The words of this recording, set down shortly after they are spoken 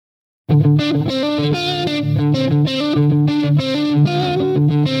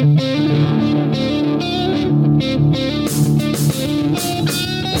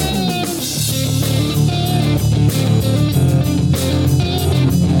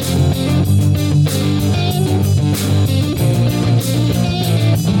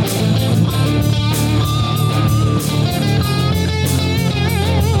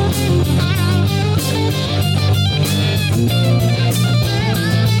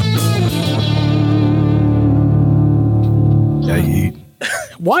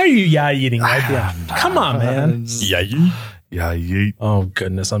Why are you eating right now? Come on, man. Yeah. Oh,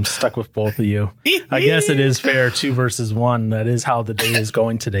 goodness. I'm stuck with both of you. I guess it is fair 2 versus 1. That is how the day is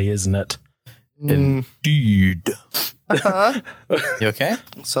going today, isn't it? Indeed. You okay?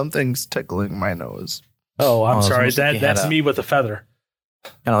 Something's tickling my nose. Oh, I'm sorry. almost like you had That's me with a feather.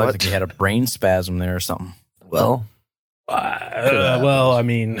 Kind of like you had a brain spasm there or something. Well, Well, I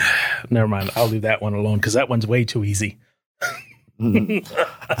mean, never mind. I'll leave that one alone because that one's way too easy.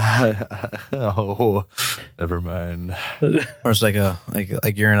 oh, never mind. Or it's like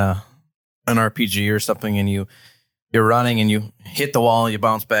you're in an RPG or something, and you're running and you hit the wall, you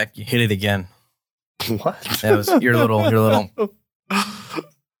bounce back, you hit it again. What? That was your little.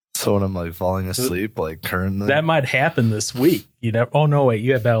 So when I'm like falling asleep, like currently, That might happen this week. Oh no, wait,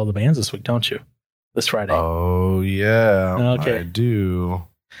 you have Battle of the Bands this week, don't you? This Friday. Oh yeah, Okay. I do.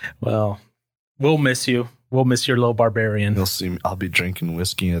 Well, we'll miss you. We'll miss your little barbarian. You'll see me. I'll be drinking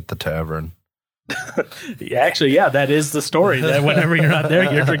whiskey at the tavern. Actually, yeah, that is the story. That whenever you're not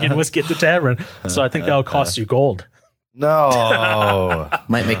there, you're drinking whiskey at the tavern. So I think that'll cost you gold. No,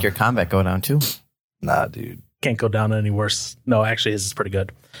 Might make your combat go down too. nah, dude. Can't go down any worse. No, actually, this is pretty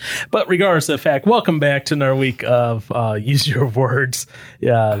good. But regardless of the fact, welcome back to another week of Use Your Words.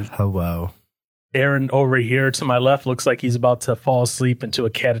 Yeah, Hello. Aaron over here to my left looks like he's about to fall asleep into a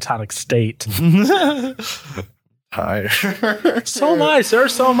catatonic state. Hi. So am I, sir.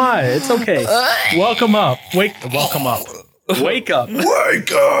 So am I. It's okay. Welcome up. Welcome up. Wake up.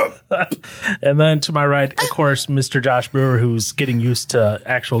 Wake up. And then to my right, of course, Mr. Josh Brewer, who's getting used to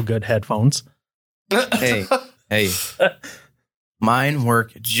actual good headphones. Hey. Mine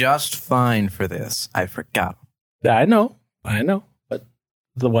work just fine for this. I forgot. I know. But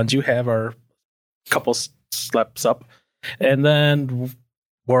the ones you have are a couple steps up. And then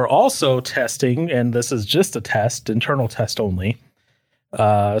we're also testing, and this is just a test, internal test only,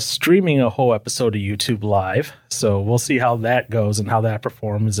 streaming a whole episode of YouTube Live. So we'll see how that goes and how that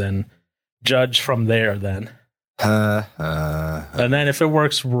performs and judge from there then. And then if it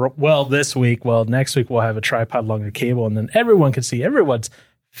works well this week, well, next week we'll have a tripod longer cable, and then everyone can see everyone's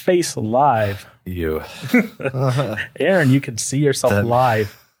face live. You. Aaron, you can see yourself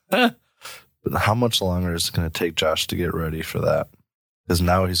live. But how much longer is it going to take Josh to get ready for that? Because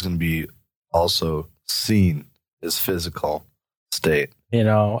now he's going to be also seeing his physical state.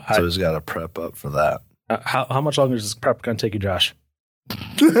 So He's got to prep up for that. how much longer is this prep going to take you, Josh?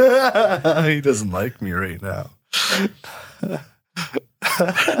 He doesn't like me right now.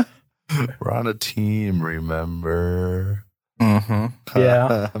 We're on a team, remember? Mm-hmm.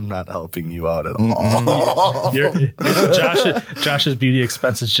 Yeah. I'm not helping you out at all. Josh's beauty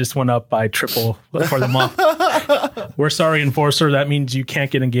expenses just went up by triple for the month. We're sorry, enforcer. That means you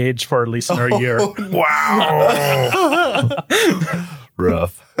can't get engaged for at least another year. Wow.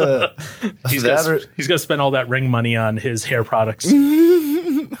 Rough. He's going to spend all that ring money on his hair products.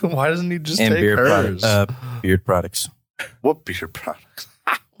 Why doesn't he just And take beard hers? beard products. What beard products?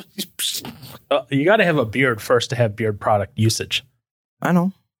 You got to have a beard first to have beard product I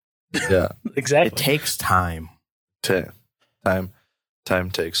know. Yeah. Exactly. It takes time. Time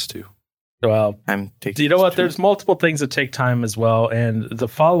takes two. Well, You you know what? There's multiple things that take time as well. And the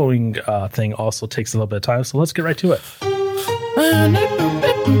following thing also takes a little bit of time. So let's get right to it.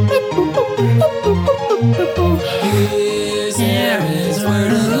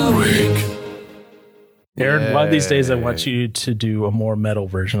 Aaron, one of these days I want you to do a more metal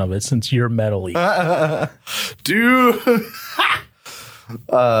version of it since you're metal-y. Dude.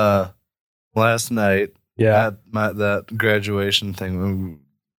 Last night at that graduation thing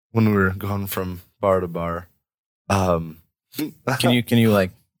when we were going from bar to bar. Can you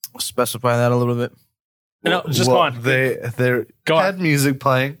like specify that a little bit? No, just go on. They had music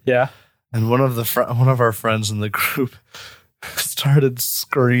playing. Yeah. And one of our friends in the group started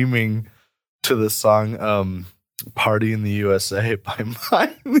screaming to the song Party in the USA by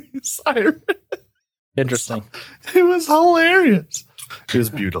Miley Cyrus. Interesting. It was hilarious. It was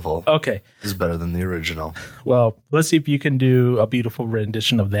beautiful. Okay. It was better than the original. Well, let's see if you can do a beautiful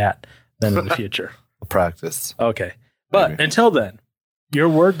rendition of that then in the future. Practice. Okay. But Maybe. until then, Your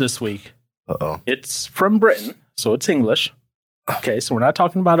word this week, Uh-oh. it's from Britain, so it's English. Okay, so we're not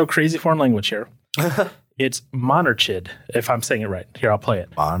talking about a crazy foreign language here. It's monarchid, if I'm saying it right. Here, I'll play it.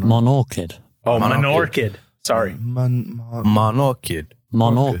 Monorchid. Oh, Monorchid. monorchid. Sorry. Monorchid.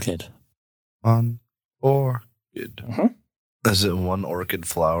 Monorchid. Orchid. Mhm. Is it one orchid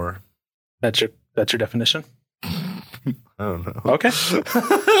flower? That's your definition? I don't know. Okay.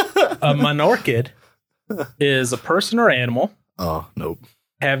 A monorchid is a person or animal Oh, nope.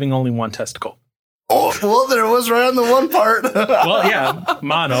 having only one testicle. Oh, well, there was right on the one part. Well, yeah,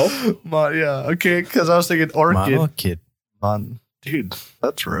 mono. Yeah, okay, because I was thinking orchid. Monorchid. Dude,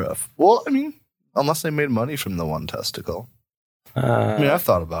 that's rough. Well, I mean, unless they made money from the one testicle. I mean, I've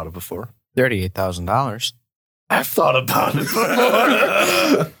thought about it before. $38,000. I've thought about it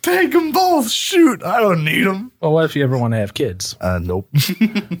before. Take them both. Shoot, I don't need them. Well, what if you ever want to have kids? Nope.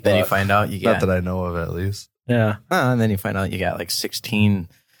 Then you find out you Not got, that I know of, at least. Yeah. and then you find out you got like 16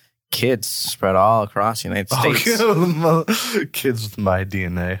 kids spread all across the United States. Oh, kids with my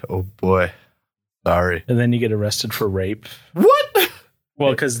DNA. Oh, boy. Sorry. And then you get arrested for rape. What?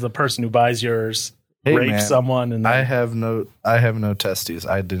 Well, because the person who buys yours Hey, raped man, someone, and I then, have no testes.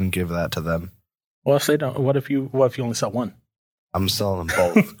 I didn't give that to them. well, if they don't, what if you only sell one? I'm selling them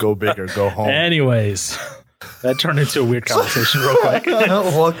both. Go big or go home. Anyways, that turned into a weird conversation real quick.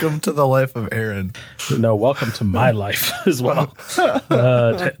 Welcome to the life of Aaron. No, welcome to my life as well.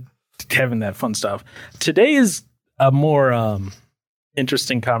 Having that fun stuff. Today is a more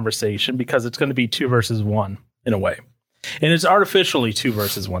interesting conversation because it's going to be 2 versus 1 in a way. And it's artificially 2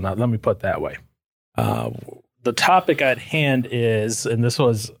 versus 1. Now, let me put it that way. The topic at hand is, and this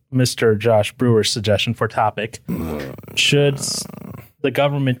was Mr. Josh Brewer's suggestion for topic, should the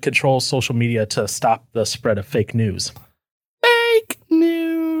government control social media to stop the spread of fake news? Fake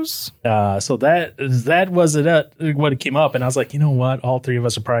news. So that was what it came up, and I was like, you know what? All 3 of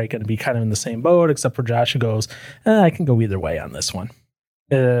us are probably going to be kind of in the same boat, except for Josh, who goes, I can go either way on this one.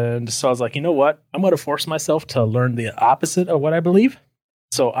 And so I was like, you know what? I'm going to force myself to learn the opposite of what I believe.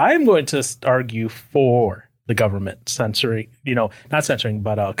 So I'm going to argue for the government censoring, not censoring,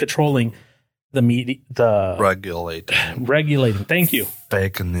 but controlling the media, regulating. Thank you.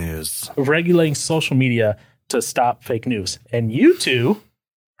 Fake news. Regulating social media to stop fake news. And you two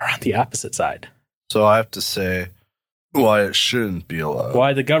are on the opposite side. So I have to say why it shouldn't be allowed.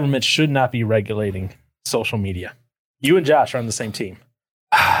 Why the government should not be regulating social media. You and Josh are on the same team.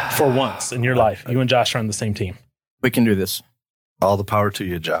 For once in your life, you and Josh are on the same team. We can do this. All the power to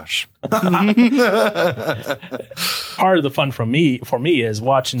you, Josh. Part of the fun for me is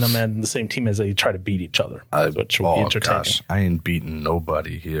watching them on the same team as they try to beat each other, which will be entertaining. Gosh, I ain't beating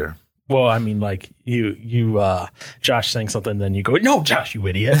nobody here. Well, I mean, like you, Josh saying something, then you go, "No, Josh, you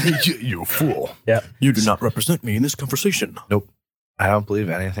idiot, you fool." Yeah, You do not represent me in this conversation. Nope. I don't believe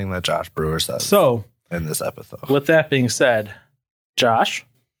anything that Josh Brewer says So, in this episode. with that being said, Josh,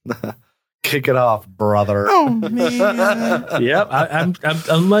 Kick it off, brother. Oh, man. yep,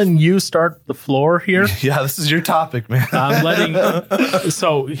 I'm letting you start the floor here. Yeah, this is your topic, man. I'm letting.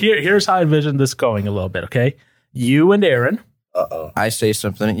 So here's how I envision this going a little bit. Okay, you and Aaron. Uh-oh. I say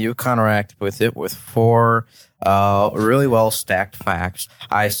something, you counteract with it with 4 really well stacked facts.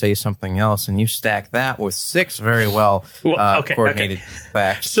 I say something else, and you stack that with 6 very well coordinated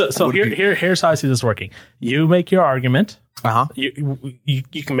facts. So here's how I see this working. You make your argument. Uh-huh. You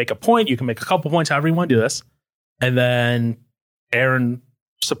can make a point. You can make a couple points. However you want to do this, and then Aaron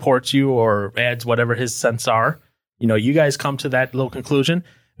supports you or adds whatever his sense are. You guys come to that little conclusion,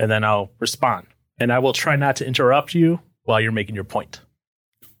 and then I'll respond. And I will try not to interrupt you while you're making your point.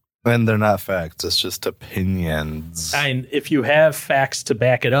 And they're not facts. It's just opinions. And if you have facts to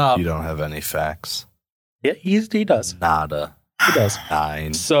back it up, You don't have any facts. yeah, he does. Nada. He does.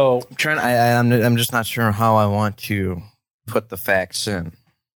 9. So, I'm just not sure how I want to put the facts in.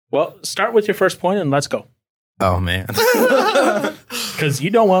 well, start with your first point and let's go. Oh, man. Because you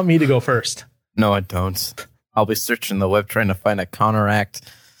don't want me to go first. No, I don't. I'll be searching the web trying to find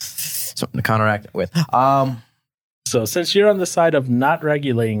something to counteract it with. So since you're on the side of not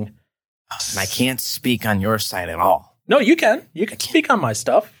regulating, I can't speak on your side at all. no, you can. You can speak on my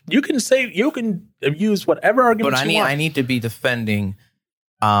stuff. You can use whatever arguments But you want. I need to be defending,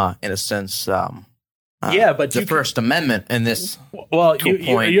 in a sense, Yeah, but the First Amendment in this. Well, to a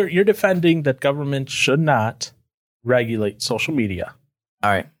point. you're defending that government should not regulate social media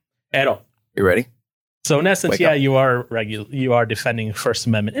All right, at all. you ready? So in essence, Wake up. you are defending First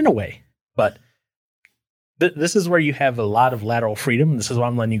Amendment in a way, but this is where you have a lot of lateral freedom. This is why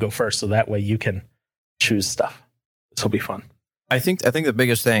I'm letting you go first, so that way you can choose stuff. This will be fun. I think the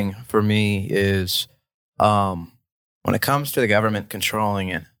biggest thing for me is when it comes to the government controlling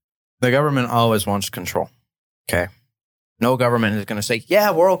it, the government always wants control. Okay. No government is going to say,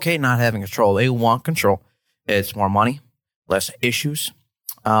 yeah, we're okay not having control. They want control. It's more money, less issues.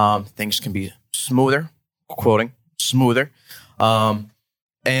 Things can be smoother, quoting, smoother.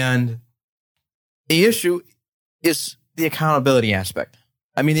 And the issue is the accountability aspect.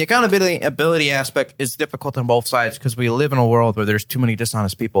 I mean, the accountability aspect is difficult on both sides because we live in a world where there's too many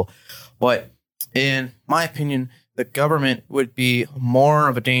dishonest people. But in my opinion, the government would be more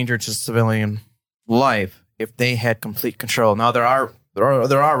of a danger to civilian life if they had complete control. Now, there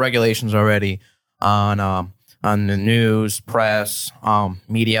are regulations already on the news, press,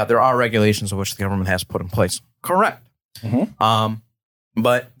 media. There are regulations of which the government has put in place. Correct. Mm-hmm.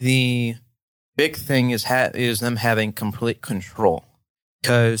 But the big thing is them having complete control,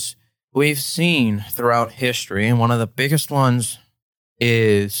 because we've seen throughout history, and one of the biggest ones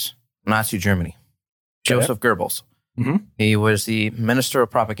is Nazi Germany. Joseph Goebbels. Mm-hmm. He was the minister of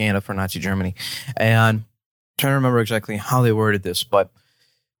propaganda for Nazi Germany. And I'm trying to remember exactly how they worded this, but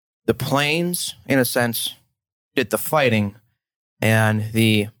the planes, in a sense, did the fighting, and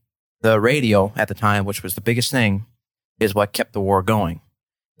the radio at the time, which was the biggest thing, is what kept the war going.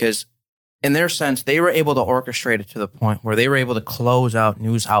 Because in their sense, they were able to orchestrate it to the point where they were able to close out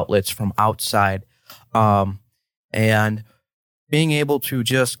news outlets from outside, and being able to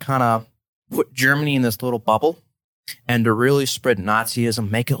just kind of put Germany in this little bubble and to really spread Nazism,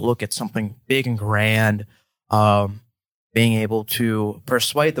 make it look at something big and grand, being able to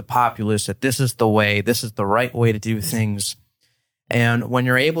persuade the populace that this is the way, this is the right way to do things. And when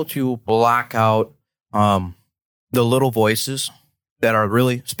you're able to block out the little voices that are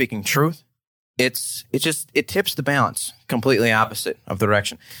really speaking truth, it tips the balance completely opposite of the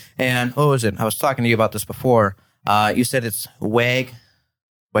direction. And what was it? I was talking to you about this before. You said it's Wag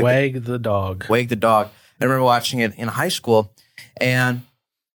the Dog. Wag the Dog. I remember watching it in high school. And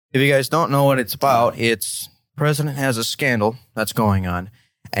if you guys don't know what it's about, it's president has a scandal that's going on.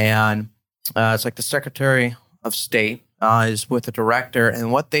 And it's like the Secretary of State is with the director.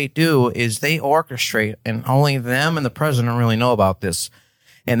 And what they do is they orchestrate, and only them and the president really know about this.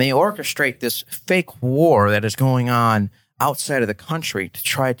 And they orchestrate this fake war that is going on outside of the country to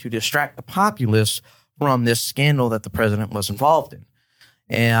try to distract the populace from this scandal that the president was involved in.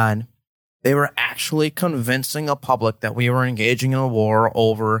 And they were actually convincing the public that we were engaging in a war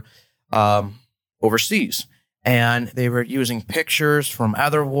over overseas. And they were using pictures from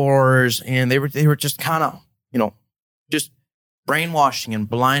other wars, and they were just kind of, just brainwashing and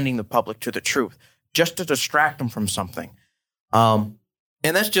blinding the public to the truth just to distract them from something.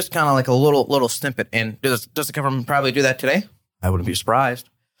 And that's just kind of like a little snippet. And does the government probably do that today? I wouldn't be surprised.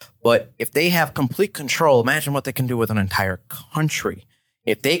 But if they have complete control, imagine what they can do with an entire country.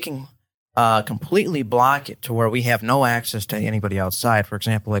 If they can completely block it to where we have no access to anybody outside, for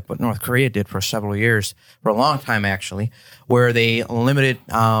example, like what North Korea did for several years, for a long time actually, where they limited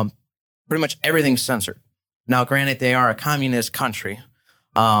pretty much everything censored. Now, granted, they are a communist country,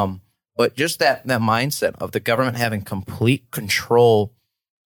 but just that mindset of the government having complete control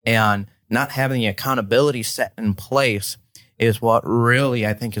and not having the accountability set in place is what really,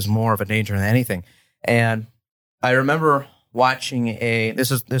 I think, is more of a danger than anything. And I remember watching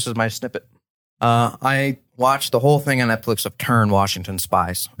this is my snippet. I watched the whole thing on Netflix of Turn, Washington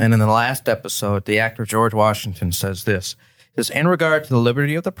Spies. And in the last episode, the actor George Washington says this. It says, in regard to the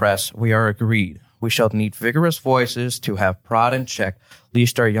liberty of the press, we are agreed. We shall need vigorous voices to have prod in check,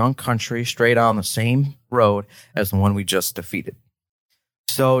 lest our young country stray down the same road as the one we just defeated.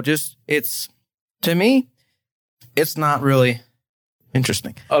 So to me, it's not really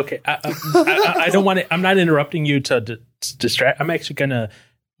interesting. Okay. I don't want to, I'm not interrupting you to distract. I'm actually going to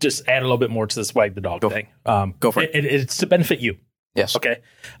just add a little bit more to this Wag the Dog thing. Go for it. It's to benefit you. Yes. Okay.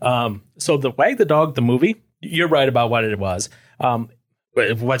 So the Wag the Dog, the movie, you're right about what it was.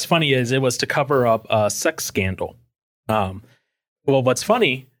 But what's funny is it was to cover up a sex scandal. Well, what's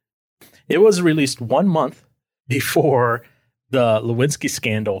funny, it was released 1 month before the Lewinsky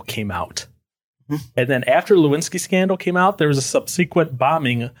scandal came out. Mm-hmm. And then after the Lewinsky scandal came out, there was a subsequent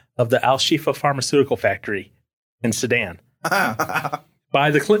bombing of the Al-Shifa pharmaceutical factory in Sudan by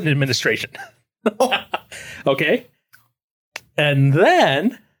the Clinton administration. Okay. And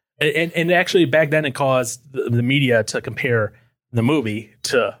then, and actually back then it caused the media to compare the movie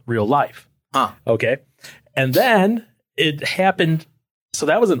to real life. Okay. And then it happened. So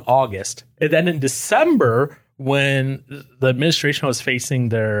that was in August. And then in December, when the administration was facing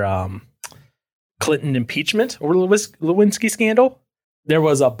their Clinton impeachment or Lewinsky scandal, there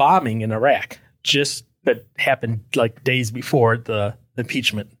was a bombing in Iraq just that happened like days before the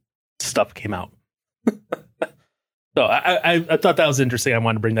impeachment stuff came out. So I thought that was interesting. I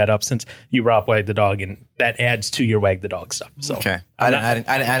wanted to bring that up since you brought up Wag the Dog, and that adds to your Wag the Dog stuff. So okay, I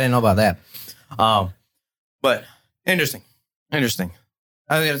didn't know about that. But interesting. I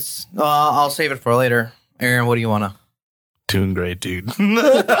mean, I'll save it for later. Aaron, what do you want to? Doing great, dude.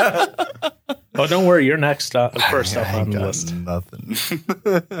 Oh, don't worry. You're next first up on the list. Nothing.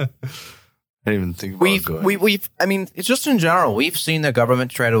 I didn't even think about going. We've. I mean, it's just in general. We've seen the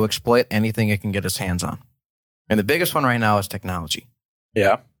government try to exploit anything it can get its hands on, and the biggest one right now is technology.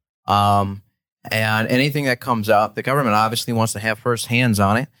 Yeah. And anything that comes out, the government obviously wants to have first hands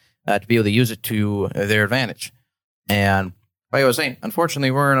on it to be able to use it to their advantage. And like I was saying,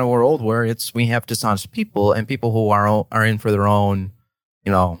 unfortunately, we're in a world where we have dishonest people and people who are in for their own,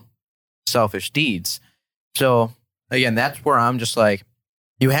 selfish deeds. So again, that's where I'm just like,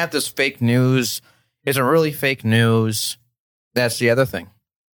 you have this fake news. Is it really fake news? That's the other thing.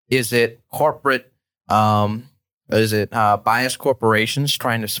 Is it corporate? Is it biased corporations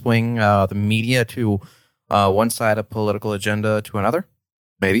trying to swing the media to one side of political agenda to another?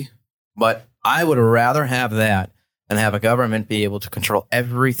 Maybe. But I would rather have that than have a government be able to control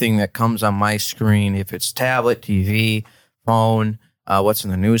everything that comes on my screen, if it's tablet, TV, phone, what's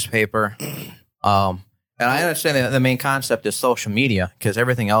in the newspaper. And I understand that the main concept is social media because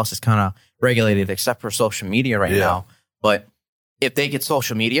everything else is kind of regulated except for social media right now. But if they get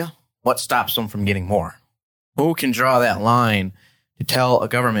social media, what stops them from getting more? Who can draw that line to tell a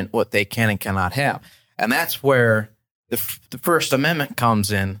government what they can and cannot have? And that's where the First Amendment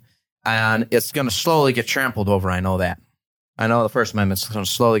comes in, and it's going to slowly get trampled over. I know that. I know the First Amendment's going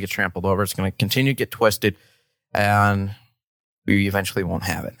to slowly get trampled over. It's going to continue to get twisted, and we eventually won't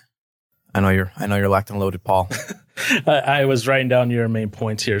have it. I know you're locked and loaded, Paul. I was writing down your main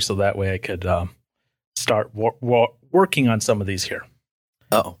points here so that way I could start working on some of these here.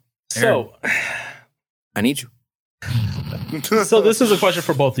 Uh-oh. So I need you. So this is a question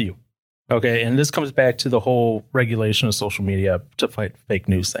for both of you. Okay, and this comes back to the whole regulation of social media to fight fake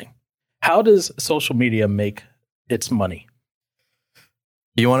news thing. How does social media make its money?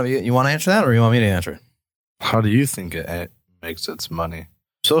 You want to answer that, or you want me to answer it? How do you think it makes its money?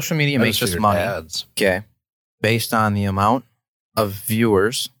 Social media makes its money. Ads. Okay, based on the amount of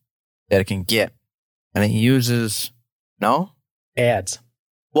viewers that it can get, and it uses ads.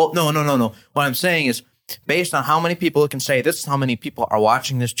 Well, no. What I'm saying is, based on how many people it can say, this is how many people are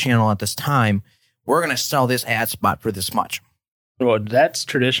watching this channel at this time, we're going to sell this ad spot for this much. Well, that's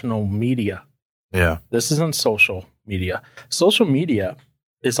traditional media. Yeah. This isn't social media. Social media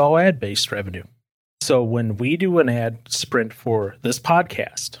is all ad-based revenue. So when we do an ad sprint for this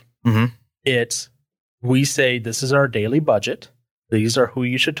podcast, we say this is our daily budget. These are who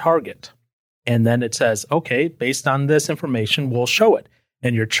you should target. And then it says, okay, based on this information, we'll show it.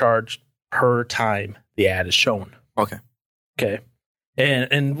 And you're charged per time the ad is shown. Okay.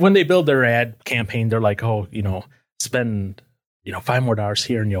 And when they build their ad campaign, they're like, oh, spend, $5 more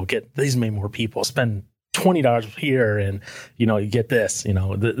here and you'll get these many more people. Spend $20 here and, you get this.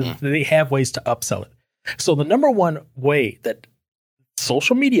 They have ways to upsell it. So the number one way that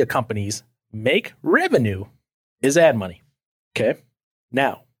social media companies make revenue is ad money. Okay.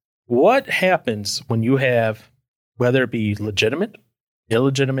 Now, what happens when you have, whether it be legitimate,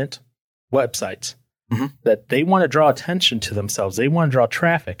 illegitimate websites that they want to draw attention to themselves, they want to draw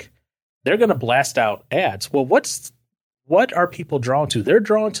traffic, they're going to blast out ads. Well, what are people drawn to? They're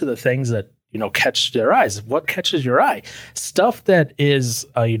drawn to the things that, catch their eyes. What catches your eye? Stuff that is,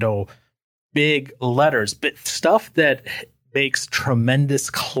 big letters, but stuff that makes tremendous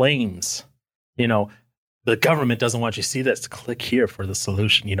claims. The government doesn't want you to see this. Click here for the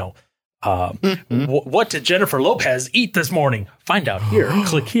solution. What did Jennifer Lopez eat this morning? Find out here.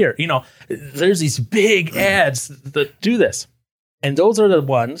 Click here. There's these big ads that do this. And those are the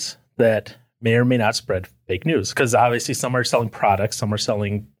ones that may or may not spread fake news. Because obviously some are selling products, some are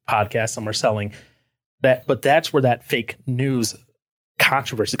selling podcasts, some are selling that. But that's where that fake news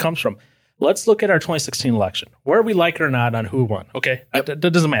controversy comes from. Let's look at our 2016 election. Whether we like it or not on who won. Okay. Yep. That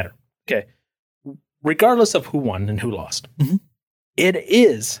doesn't matter. Okay. Regardless of who won and who lost. It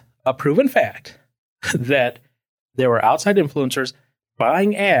is a proven fact that there were outside influencers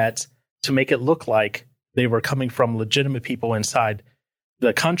buying ads to make it look like they were coming from legitimate people inside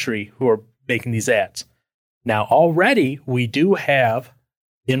the country who are making these ads. Now, already we do have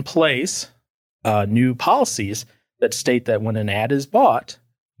in place new policies that state that when an ad is bought,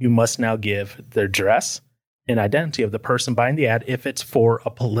 you must now give the address and identity of the person buying the ad if it's for a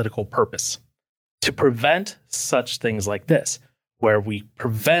political purpose. To prevent such things like this, where we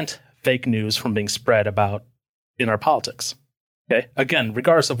prevent fake news from being spread about in our politics. Okay. Again,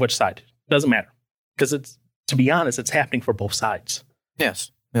 regardless of which side, doesn't matter because to be honest, it's happening for both sides.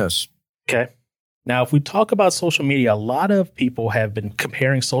 Yes. Okay. Now, if we talk about social media, a lot of people have been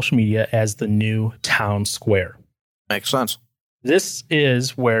comparing social media as the new town square. Makes sense. This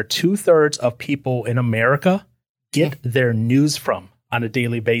is where 2/3 of people in America get their news from on a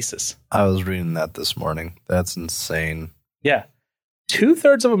daily basis. I was reading that this morning. That's insane. Yeah.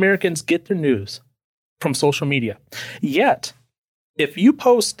 2/3 of Americans get their news from social media. Yet, if you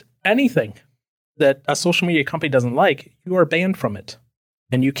post anything that a social media company doesn't like, you are banned from it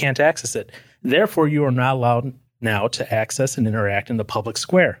and you can't access it. Therefore, you are not allowed now to access and interact in the public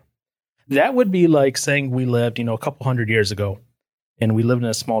square. That would be like saying we lived, a couple hundred years ago and we lived in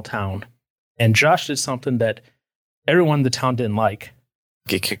a small town and Josh did something that everyone in the town didn't like.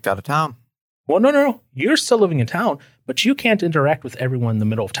 Get kicked out of town. Well, no. You're still living in town, but you can't interact with everyone in the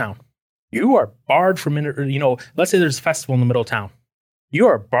middle of town. You are barred from, let's say there's a festival in the middle of town. You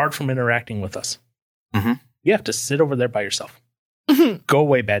are barred from interacting with us. Mm-hmm. You have to sit over there by yourself. Go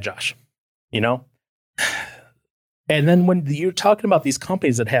away, bad Josh. And then when you're talking about these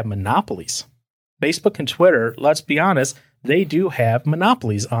companies that have monopolies, Facebook and Twitter, let's be honest, they do have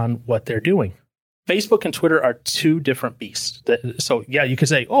monopolies on what they're doing. Facebook and Twitter are two different beasts. So, yeah, you could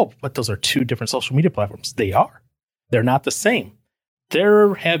say, oh, but those are two different social media platforms. They are. They're not the same.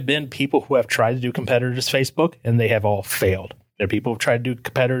 There have been people who have tried to do competitors to Facebook, and they have all failed. There are people who have tried to do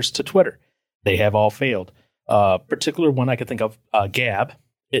competitors to Twitter. They have all failed. Particular one I could think of, Gab.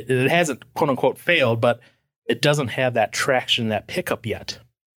 It hasn't, quote unquote, failed, but it doesn't have that traction, that pickup yet.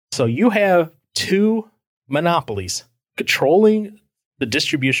 So you have two monopolies controlling the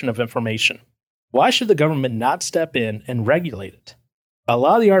distribution of information. Why should the government not step in and regulate it? A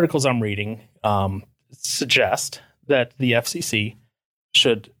lot of the articles I'm reading suggest that the FCC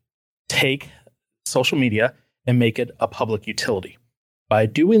should take social media and make it a public utility. By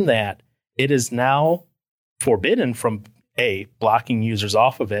doing that, it is now forbidden from A, blocking users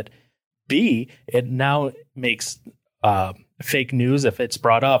off of it. B, it now makes fake news, if it's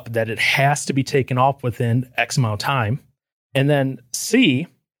brought up, that it has to be taken off within X amount of time. And then C,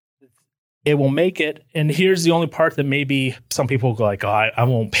 it will make it, and here's the only part that maybe some people go like, oh, I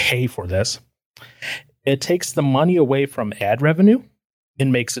won't pay for this. It takes the money away from ad revenue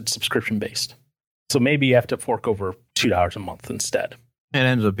and makes it subscription-based. So maybe you have to fork over $2 a month instead. It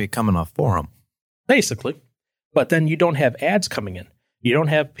ends up becoming a forum. Basically. But then you don't have ads coming in. You don't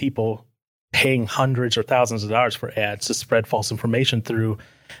have people paying hundreds or thousands of dollars for ads to spread false information through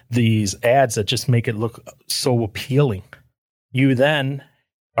these ads that just make it look so appealing. You then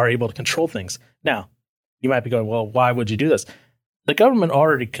are able to control things. Now, you might be going, well, why would you do this? The government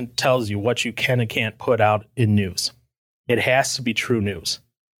already tells you what you can and can't put out in news. It has to be true news.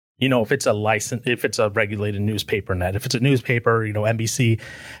 If it's a regulated newspaper net, if it's a newspaper, NBC,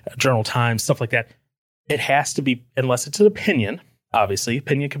 Journal Times, stuff like that, it has to be, unless it's an opinion, obviously,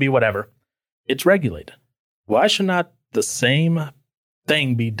 opinion could be whatever, it's regulated. Why should not the same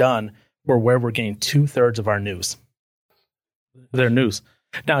thing be done for where we're getting 2/3 of our news? Their news.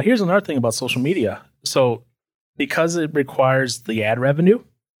 Now, here's another thing about social media. So because it requires the ad revenue,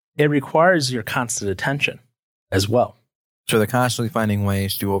 it requires your constant attention as well. So they're constantly finding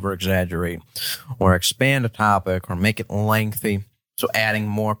ways to over-exaggerate or expand a topic or make it lengthy. So adding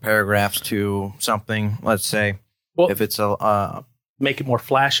more paragraphs to something, let's say, if it's make it more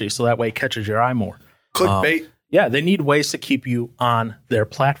flashy so that way it catches your eye more. Clickbait. Yeah, they need ways to keep you on their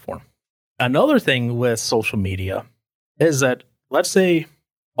platform. Another thing with social media is that, let's say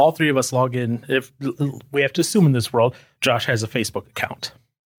all three of us log in. If we have to assume in this world, Josh has a Facebook account.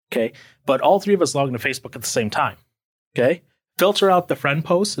 Okay. But all three of us log into Facebook at the same time. Okay. Filter out the friend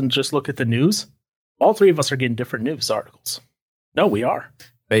posts and just look at the news. All three of us are getting different news articles. No, we are.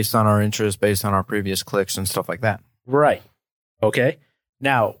 Based on our interests, based on our previous clicks and stuff like that. Right. Okay.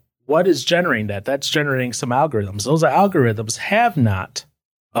 Now, what is generating that? That's generating some algorithms. Those algorithms have not,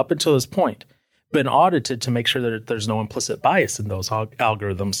 up until this point, been audited to make sure that there's no implicit bias in those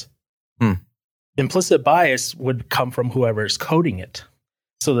algorithms. Implicit bias would come from whoever is coding it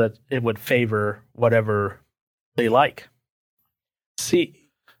so that it would favor whatever they like. See,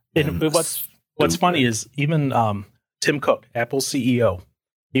 what's funny is even Tim Cook, Apple's CEO,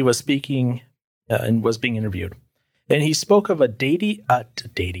 he was speaking and was being interviewed. And he spoke of a data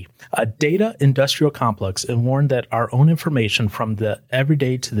industrial complex and warned that our own information from the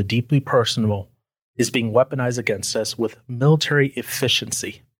everyday to the deeply personal is being weaponized against us with military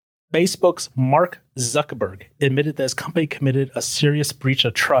efficiency. Facebook's Mark Zuckerberg admitted that his company committed a serious breach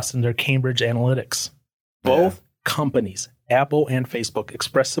of trust in their Cambridge Analytics. Both companies, Apple and Facebook,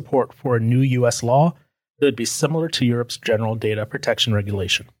 expressed support for a new U.S. law that would be similar to Europe's General Data Protection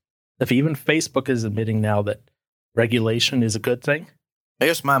Regulation. if even Facebook is admitting now that regulation is a good thing. I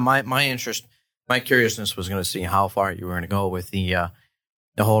guess my interest, my curiousness was going to see how far you were going to go with the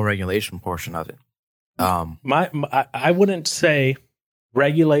whole regulation portion of it. I wouldn't say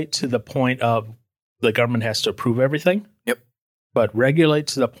regulate to the point of the government has to approve everything. Yep. But regulate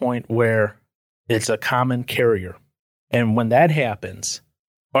to the point where it's a common carrier. And when that happens,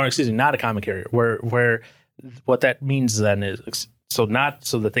 or excuse me, not a common carrier, where what that means then is, so not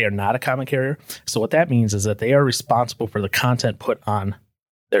so that they are not a common carrier. So what that means is that they are responsible for the content put on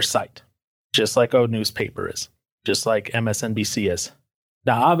their site, just like a newspaper is, just like MSNBC is.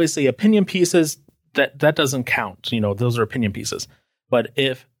 Now, obviously, opinion pieces, that doesn't count. Those are opinion pieces. But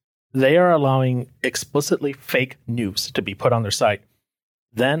if they are allowing explicitly fake news to be put on their site,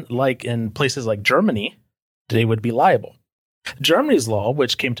 then, like in places like Germany, they would be liable. Germany's law,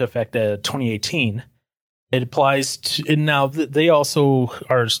 which came to effect in 2018, it applies to, and now they also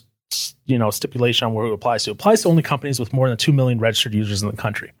are, stipulation on where it applies to. It applies to only companies with more than 2 million registered users in the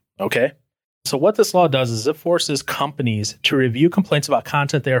country. Okay? So what this law does is it forces companies to review complaints about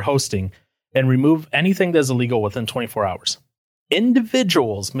content they are hosting and remove anything that is illegal within 24 hours.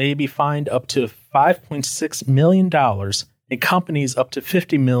 Individuals may be fined up to $5.6 million and companies up to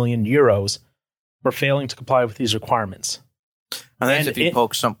 50 million euros for failing to comply with these requirements. And that's if you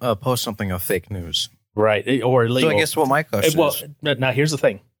post something of fake news. Right, or illegal. So I guess what my question is... Now, here's the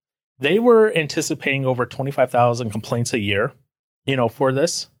thing. They were anticipating over 25,000 complaints a year, for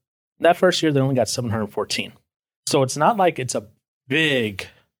this. That first year, they only got 714. So it's not like it's a big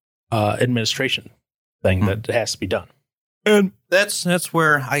administration thing that has to be done. And that's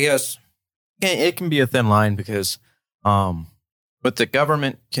where I guess it can be a thin line because what the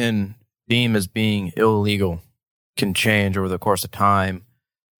government can deem as being illegal can change over the course of time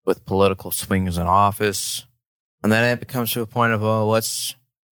with political swings in office. And then it becomes to a point of,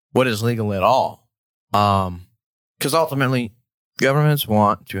 what is legal at all? Because ultimately, governments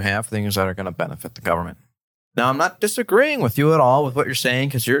want to have things that are going to benefit the government. Now, I'm not disagreeing with you at all with what you're saying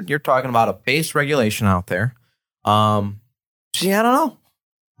because you're talking about a base regulation out there. See, I don't know.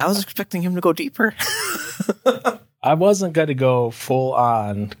 I was expecting him to go deeper. I wasn't going to go full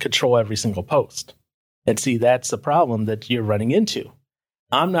on control every single post. And see, that's the problem that you're running into.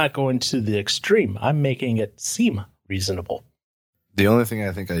 I'm not going to the extreme. I'm making it seem reasonable. The only thing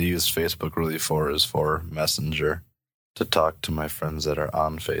I think I use Facebook really for is for Messenger, to talk to my friends that are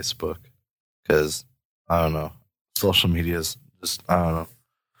on Facebook. Because, I don't know, social media is just, I don't know,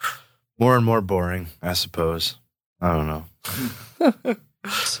 more and more boring, I suppose. I don't know.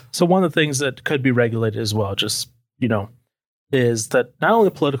 So one of the things that could be regulated as well, just, is that not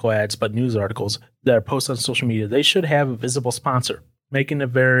only political ads, but news articles that are posted on social media, they should have a visible sponsor, making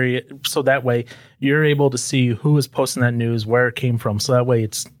it so that way you're able to see who is posting that news, where it came from. So that way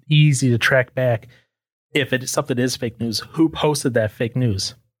it's easy to track back if something is fake news, who posted that fake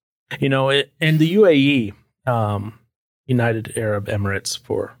news. In the UAE, United Arab Emirates,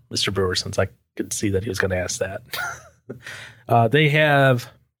 for Mr. Brewer, since I could see that he was going to ask that. They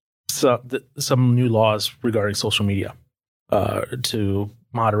have some new laws regarding social media to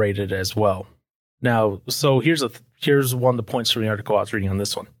moderate it as well. Now, so here's one of the points from the article I was reading on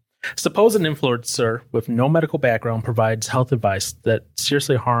this one. Suppose an influencer with no medical background provides health advice that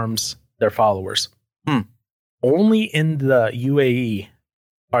seriously harms their followers. Only in the UAE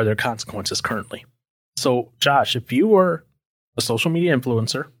are there consequences currently. So, Josh, if you were a social media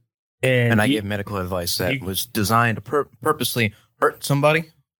influencer and I give medical advice that was designed to purposely hurt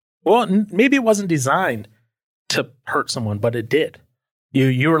somebody, well, maybe it wasn't designed to hurt someone, but it did.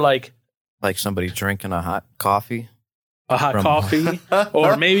 You were like somebody drinking a hot coffee,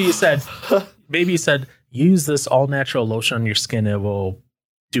 or maybe you said use this all natural lotion on your skin. It will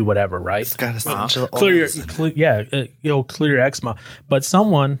do whatever, right? It's got clear your eczema. But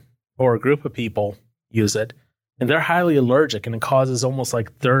someone or a group of people use it, and they're highly allergic, and it causes almost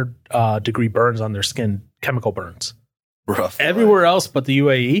like third degree burns on their skin, chemical burns. Rough. Everywhere else but the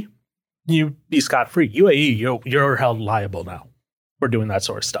UAE, you'd be scot-free. UAE, you're held liable now for doing that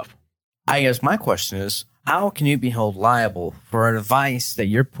sort of stuff. I guess my question is, how can you be held liable for advice that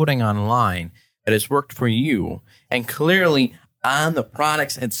you're putting online that has worked for you, and clearly on the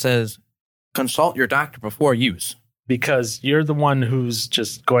products it says, consult your doctor before use? Because you're the one who's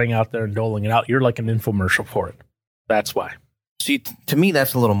just going out there and doling it out. You're like an infomercial for it. That's why. See, to me,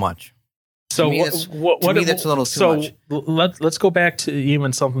 that's a little much. So that's a little too much. Let's go back to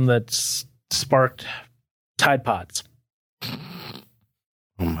even something that sparked Tide Pods.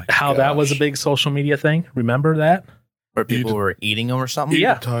 Oh my How that was a big social media thing. Remember that? Where people were eating them or something?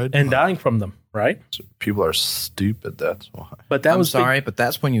 Yeah, Tide and Pod. dying from them, right? People are stupid. That's why. But that I'm was sorry, but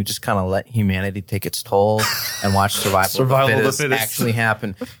that's when you just kind of let humanity take its toll and watch survival of the fittest actually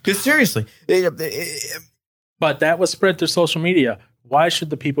happen. Because seriously, But that was spread through social media. Why should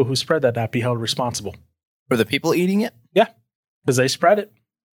the people who spread that not be held responsible? for the people eating it? Because they spread it.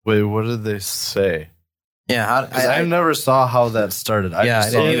 Wait, what did they say? Yeah, Because I never saw how that started. I Yeah, just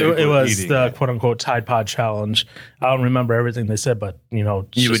I saw didn't either. people It was eating the it. quote unquote Tide Pod challenge. I don't remember everything they said, but you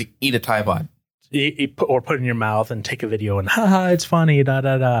just would eat a Tide Pod. or put it in your mouth and take a video and haha, it's funny, da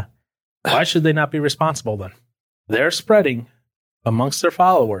da da. Why should they not be responsible then? They're spreading amongst their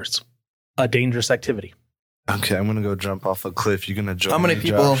followers a dangerous activity. Okay, I'm gonna go jump off a cliff. You gonna jump? How many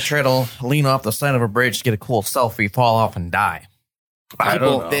people try to lean off the side of a bridge to get a cool selfie, fall off, and die? I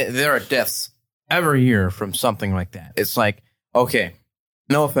People, don't know. there are deaths every year from something like that. It's like, okay,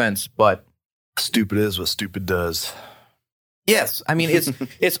 no offense, but Stupid is what stupid does. yes, I mean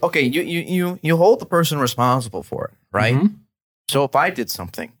it's okay. You hold the person responsible for it, right? Mhm. So if I did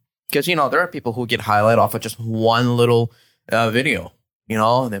something, because there are people who get highlight off of just one little video,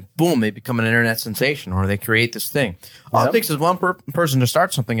 and then boom, they become an internet sensation, or they create this thing. All it Yep. takes is one person to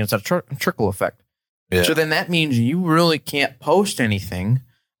start something, and it's a trickle effect. Yeah. So then that means you really can't post anything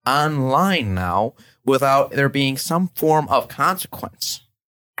online now without there being some form of consequence.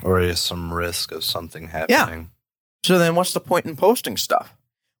 Or is some risk of something happening. So then what's the point in posting stuff?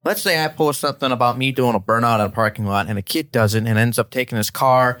 Let's say I post something about me doing a burnout in a parking lot and a kid does it and ends up taking his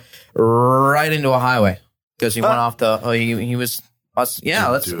car right into a highway because he went off the, he was,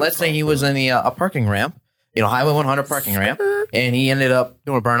 let's say he was in a parking ramp, Highway 100 parking ramp, and he ended up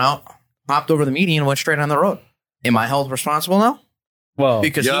doing a burnout, hopped over the median and went straight on the road. Am I held responsible now? Well,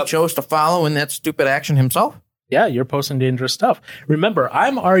 Because he chose to follow in that stupid action himself? yeah, you're posting dangerous stuff. Remember,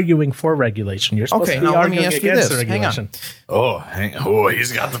 I'm arguing for regulation. You're supposed Okay, to be now let me arguing ask you against this. the Hang on. regulation.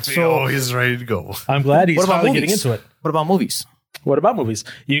 He's got the So- he's ready to go. I'm glad he's What about finally getting movies? into it. What about movies? What about movies?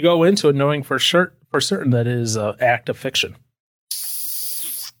 You go into it knowing for certain that it is an act of fiction.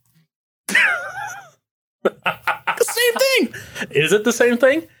 The same thing. Is it the same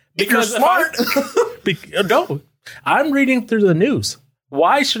thing? If you're smart. No, I'm reading through the news.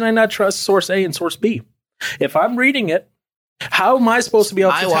 Why should I not trust source A and source B? If I'm reading it, how am I supposed to be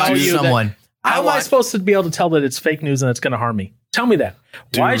able to I tell watched you someone. that? How am I supposed to be able to tell that it's fake news and it's going to harm me? Tell me that.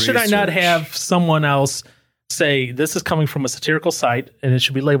 Do Why should I not research. have someone else say this is coming from a satirical site and it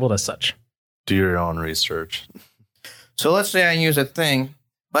should be labeled as such? Do your own research. So let's say I use a thing.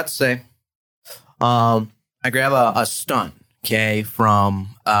 Let's say I grab a stunt, okay, from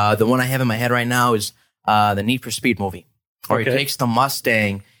the one I have in my head right now is the Need for Speed movie. Or Okay. he takes the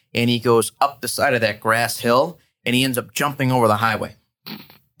Mustang and he goes up the side of that grass hill and he ends up jumping over the highway.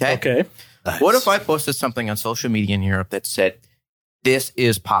 Okay. What if I posted something on social media in Europe that said, this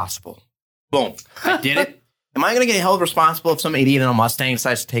is possible? Boom. I did it. Am I going to get held responsible if some idiot in a Mustang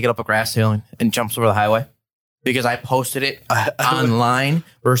decides to take it up a grass hill and jumps over the highway? Because I posted it online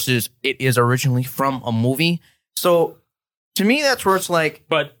versus it is originally from a movie. So to me, that's where it's like,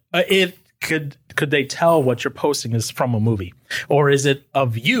 But it could they tell what you're posting is from a movie? Or is it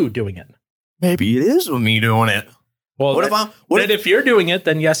of you doing it? maybe it is with me doing it. Well, What if I'm- what if you're doing it,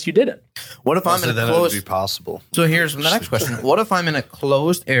 then yes, you did it. What if I'm So in a then it would closed... be possible. So here's the next question. What if I'm in a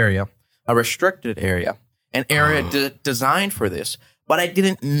closed area, a restricted area, an area designed for this, but I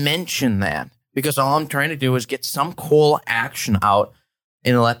didn't mention that because all I'm trying to do is get some cool action out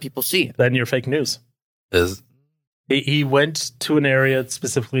and let people see it. Then you're fake news. Is He went to an area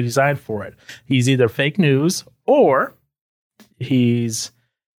specifically designed for it. He's either fake news or he's,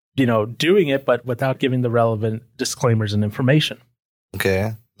 doing it, but without giving the relevant disclaimers and information.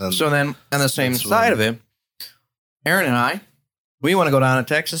 okay. Then So then on the same That's side right. of it, Aaron and I, we want to go down to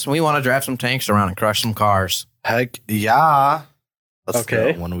Texas and we want to drive some tanks around and crush some cars. heck yeah. Let's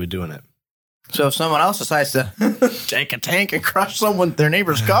Okay. go. When are we doing it? So if someone else decides to take a tank and crush their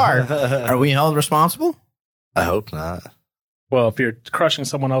neighbor's car, are we held responsible? I hope not. Well, if you're crushing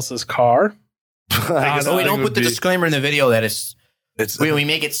someone else's car, I guess So we that don't would put the be- disclaimer in the video that it's It's we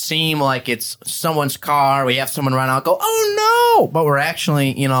make it seem like it's someone's car. We have someone run out, go, oh no! But we're actually,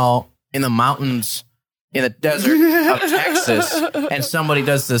 in the mountains, in the desert of Texas, and somebody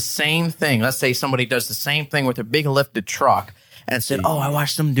does the same thing. Let's say somebody does the same thing with a big lifted truck and said, oh, I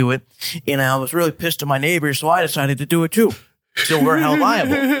watched them do it, and I was really pissed at my neighbors, so I decided to do it too. So we're held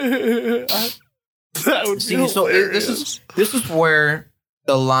liable. that would be See, so this is where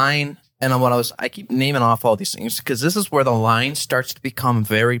the line, and I keep naming off all these things because this is where the line starts to become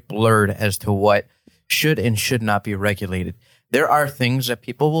very blurred as to what should and should not be regulated. There are things that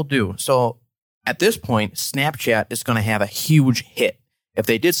people will do. So at this point, Snapchat is going to have a huge hit if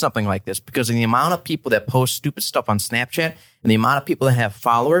they did something like this, because of the amount of people that post stupid stuff on Snapchat and the amount of people that have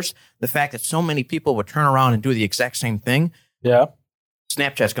followers, the fact that so many people would turn around and do the exact same thing. Yeah.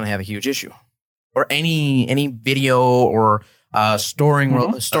 Snapchat's going to have a huge issue. Or any video or story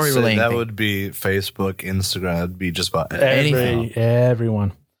relating. That would be Facebook, Instagram. That'd be just about anything.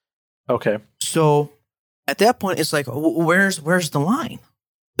 Everyone. Okay. So at that point, it's like, where's the line?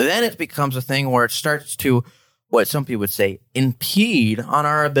 Then it becomes a thing where it starts to, what some people would say, impede on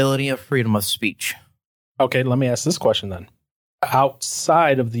our ability of freedom of speech. Okay, let me ask this question then.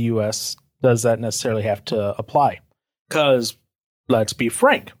 Outside of the U.S., does that necessarily have to apply? Because let's be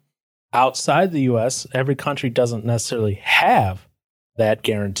frank, outside the U.S., every country doesn't necessarily have that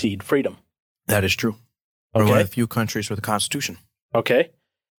guaranteed freedom. That is true. Okay. We're one of the few countries with a constitution. Okay.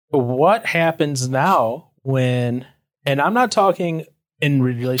 What happens now when, and I'm not talking in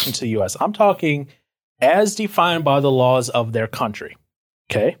relation to the U.S., I'm talking as defined by the laws of their country.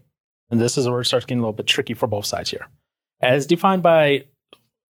 Okay. And this is where it starts getting a little bit tricky for both sides here. As defined by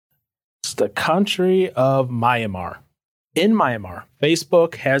the country of Myanmar. In Myanmar,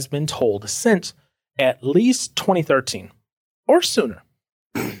 Facebook has been told since at least 2013 or sooner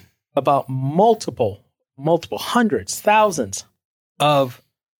about multiple hundreds, thousands of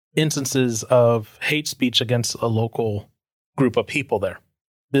instances of hate speech against a local group of people there.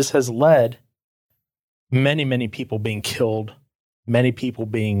 This has led many people being killed, many people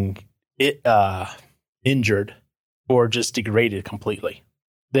being injured or just degraded completely.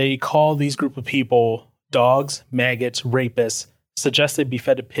 They call these group of people dogs, maggots, rapists, suggest they be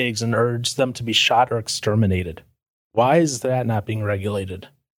fed to pigs, and urge them to be shot or exterminated. Why is that not being regulated?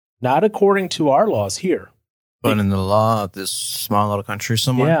 Not according to our laws here. But in the law of this small little country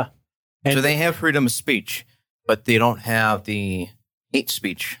somewhere? Yeah. And so they have freedom of speech, but they don't have the hate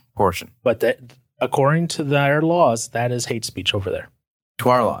speech portion. But that, according to their laws, that is hate speech over there. To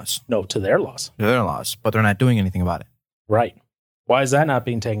our laws. No, to their laws. To their laws, but they're not doing anything about it. Right. Why is that not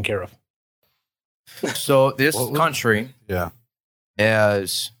being taken care of? So this country Yeah.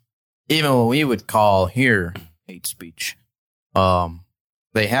 has, even what we would call here hate speech,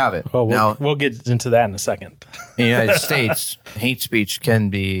 they have it. Oh, now, we'll get into that in a second. in the United States, hate speech can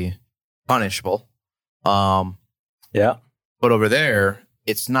be punishable. Yeah. But over there,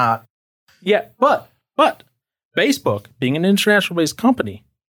 it's not. Yeah, but Facebook, being an international-based company,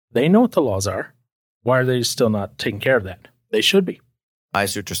 they know what the laws are. Why are they still not taking care of that? They should be. I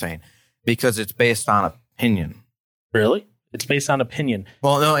see what you're saying. Because it's based on opinion. Really? It's based on opinion.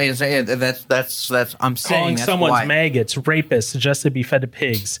 Well, no, that's I'm saying Calling that's someone's why maggots, rapists, suggested to be fed to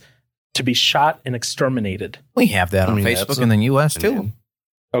pigs, to be shot and exterminated. we have that on I mean, Facebook that's in the U.S. too. opinion.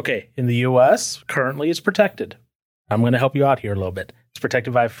 Okay, in the U.S., currently it's protected. I'm going to help you out here a little bit. It's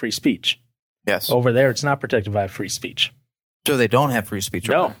protected by free speech. Yes. Over there, it's not protected by free speech. So they don't have free speech.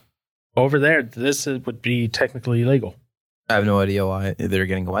 No. over there. Over there, this would be technically illegal. I have no idea why they're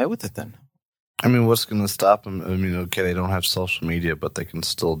getting away with it then. I mean, what's going to stop them? I mean, okay, they don't have social media, but they can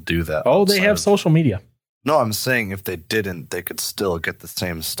still do that. Oh, they outside have of- social media. No, I'm saying if they didn't, they could still get the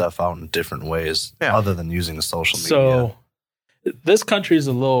same stuff out in different ways Yeah. other than using social media. So this country is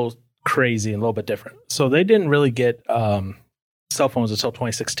a little crazy and a little bit different. So they didn't really get cell phones until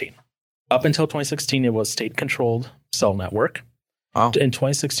 2016. Up until 2016, it was state-controlled cell network. Oh. In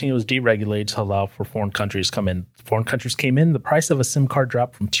 2016, it was deregulated to allow for foreign countries to come in. Foreign countries came in, the price of a SIM card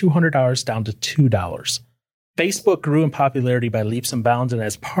dropped from $200 down to $2. Facebook grew in popularity by leaps and bounds, and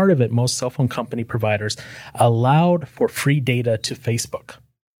as part of it, most cell phone company providers allowed for free data to Facebook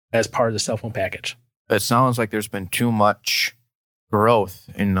as part of the cell phone package. It sounds like there's been too much growth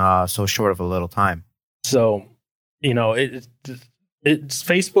in so short of a little time. So, you know, it's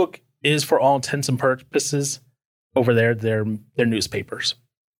Facebook is, for all intents and purposes, over there, they're newspapers.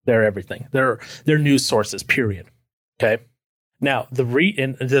 They're everything. They're news sources, period. Okay? Now,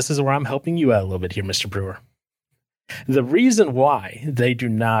 and this is where I'm helping you out a little bit here, Mr. Brewer. The reason why they do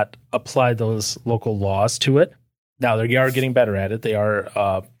not apply those local laws to it, now they are getting better at it. They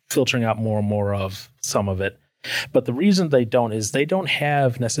are filtering out more and more of some of it. But the reason they don't is they don't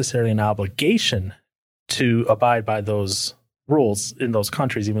have necessarily an obligation to abide by those rules in those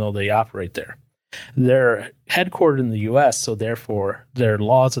countries, even though they operate there. They're headquartered in the U.S., so therefore their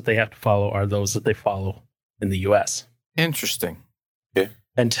laws that they have to follow are those that they follow in the U.S. Interesting.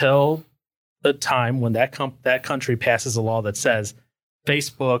 Until the time when that country passes a law that says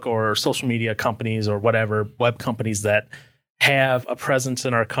Facebook or social media companies or whatever web companies that have a presence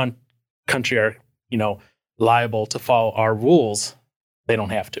in our country are, you know, liable to follow our rules, they don't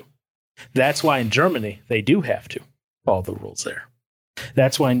have to. That's why in Germany they do have to follow the rules there.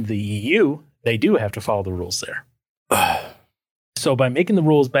 That's why in the EU They do have to follow the rules there. So by making the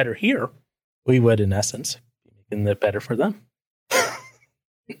rules better here, we would, in essence, be making it better for them.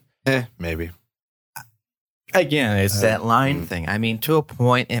 Maybe. Again, it's that line thing. I mean, to a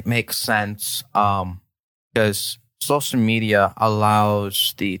point, it makes sense because social media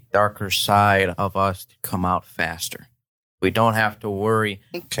allows the darker side of us to come out faster. We don't have to worry.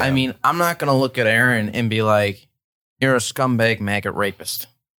 Okay. I mean, I'm not going to look at Aaron and be like, you're a scumbag maggot rapist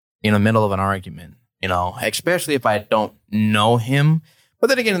in the middle of an argument, especially if I don't know him. But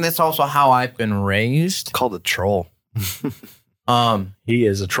then again, that's also how I've been raised. It's called a troll. He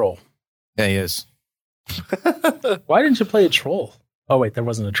is a troll. Yeah, he is. Why didn't you play a troll? Oh, wait, there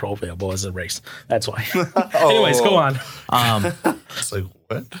wasn't a troll available as a race. That's why. Anyways, go on. It's like,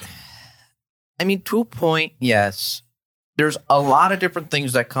 what? I mean, to a point, yes. There's a lot of different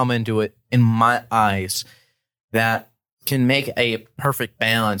things that come into it, in my eyes, that can make a perfect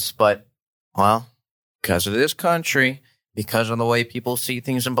balance. But, well, because of this country, because of the way people see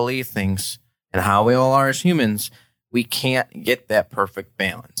things and believe things, and how we all are as humans, we can't get that perfect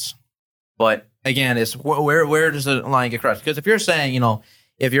balance. But again, it's where does the line get crossed? Because if you're saying,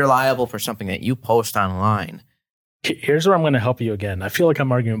 if you're liable for something that you post online. Here's where I'm going to help you again. I feel like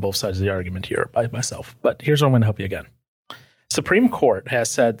I'm arguing both sides of the argument here by myself, but here's where I'm going to help you again. Supreme Court has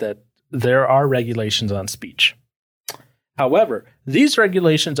said that there are regulations on speech. However, these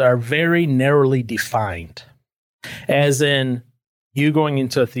regulations are very narrowly defined, as in you going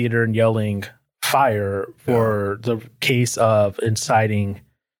into a theater and yelling fire for the case of inciting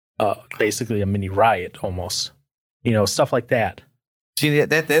basically a mini riot almost, stuff like that. See,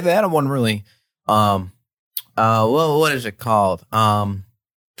 that one really, well, what is it called? With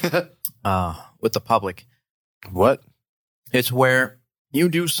the public. What? It's where you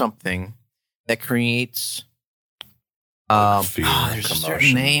do something that creates, there's a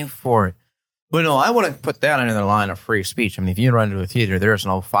certain name for it. But no, I wouldn't put that under the line of free speech. I mean, if you run into a theater, there's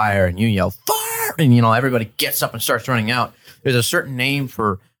no fire and you yell fire and, everybody gets up and starts running out. There's a certain name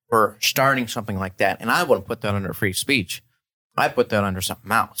for starting something like that. And I wouldn't put that under free speech. I put that under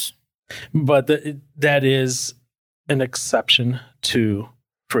something else. But that is an exception to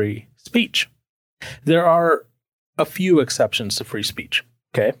free speech. There are a few exceptions to free speech.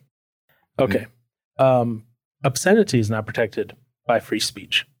 Okay. Obscenity is not protected by free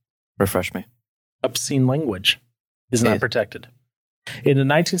speech. Refresh me. Obscene language is not protected. In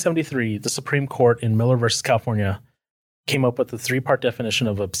 1973, the Supreme Court in Miller versus California came up with a 3-part definition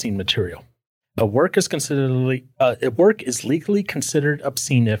of obscene material. A work is legally considered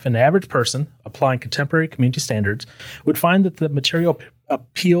obscene if an average person, applying contemporary community standards, would find that the material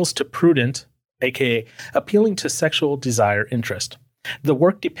appeals to prudent, aka appealing to sexual desire, interest. The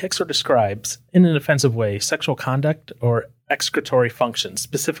work depicts or describes, in an offensive way, sexual conduct or excretory functions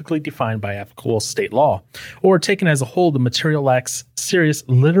specifically defined by applicable state law, or taken as a whole, the material lacks serious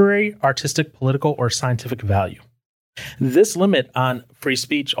literary, artistic, political, or scientific value. This limit on free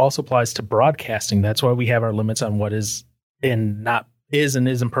speech also applies to broadcasting. That's why we have our limits on what is and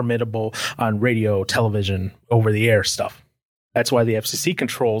isn't permissible on radio, television, over-the-air stuff. That's why the FCC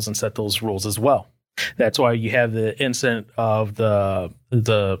controls and set those rules as well. That's why you have the incident of the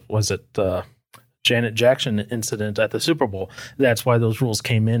Janet Jackson incident at the Super Bowl. That's why those rules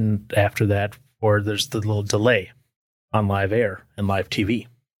came in after that, or there's the little delay on live air and live TV.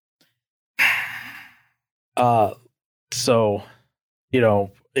 So,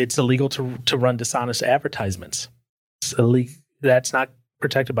 it's illegal to run dishonest advertisements. That's not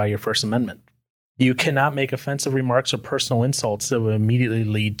protected by your First Amendment. You cannot make offensive remarks or personal insults that will immediately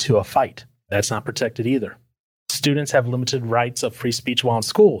lead to a fight. That's not protected either. Students have limited rights of free speech while in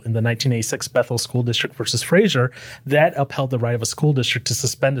school. In the 1986 Bethel School District versus Frazier, that upheld the right of a school district to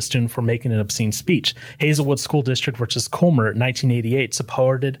suspend a student for making an obscene speech. Hazelwood School District versus Comer, 1988,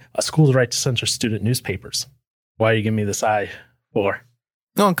 supported a school's right to censor student newspapers. Why are you giving me this eye for?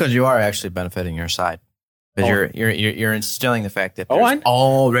 No, because you are actually benefiting your side. Because you're instilling the fact that there's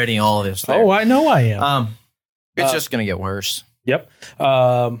already all this there. Oh, I know I am. It's just going to get worse. Yep.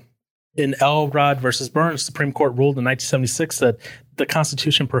 In Elrod versus Burns, the Supreme Court ruled in 1976 that the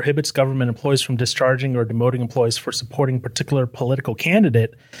Constitution prohibits government employees from discharging or demoting employees for supporting a particular political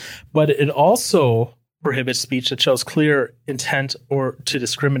candidate, but it also prohibits speech that shows clear intent or to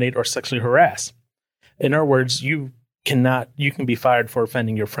discriminate or sexually harass. In other words, you can be fired for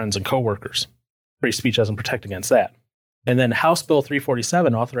offending your friends and coworkers. Free speech doesn't protect against that. And then House Bill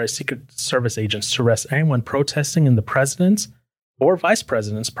 347 authorized Secret Service agents to arrest anyone protesting in the president's or vice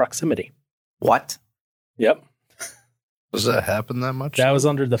president's proximity. What? Yep. Does that happen that much? That was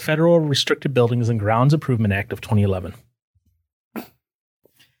under the Federal Restricted Buildings and Grounds Improvement Act of 2011.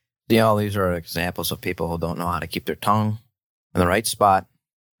 See, all these are examples of people who don't know how to keep their tongue in the right spot,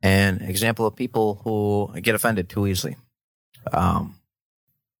 and example of people who get offended too easily.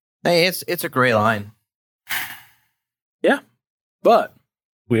 Hey, it's a gray line. Yeah, but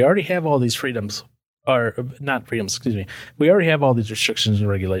we already have all these freedoms, or not freedoms, excuse me. We already have all these restrictions and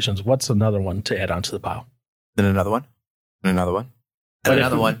regulations. What's another one to add onto the pile? Then another one, and another one, and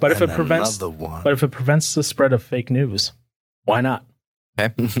another one. But if And it prevents, another one. but if it prevents the spread of fake news, why not?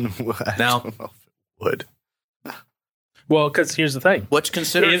 Okay. I Now- don't know if it would. Well, because here's the thing. What's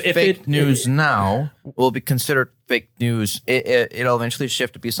considered If fake it- news now will be considered fake news. It'll eventually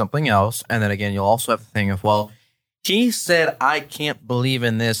shift to be something else. And then again, you'll also have the thing of, well, he said, I can't believe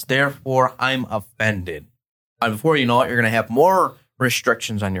in this, therefore I'm offended. And before you know it, you're going to have more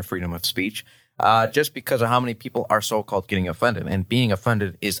restrictions on your freedom of speech just because of how many people are so-called getting offended. And being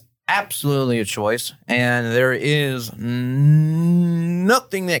offended is absolutely a choice. And there is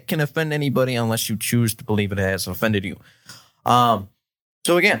nothing that can offend anybody unless you choose to believe it has offended you. So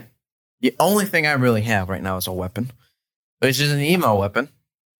again, the only thing I really have right now is a weapon, which is an email weapon,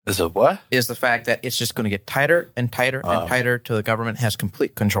 Is it what? is the fact that it's just going to get tighter and tighter and tighter till the government has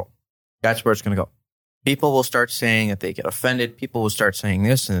complete control. That's where it's going to go. People will start saying that they get offended. People will start saying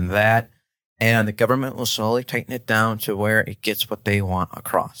this and that. And the government will slowly tighten it down to where it gets what they want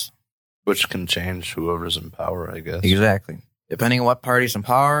across. Which can change whoever's in power, I guess. Exactly. Depending on what party's in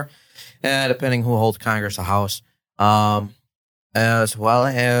power, and depending who holds Congress or House. As well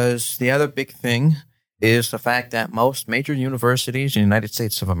as the other big thing is the fact that most major universities in the United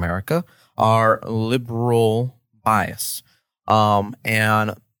States of America are liberal bias.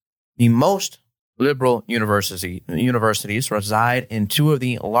 And the most liberal universities reside in two of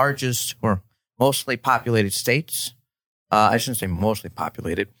the largest or mostly populated states. I shouldn't say mostly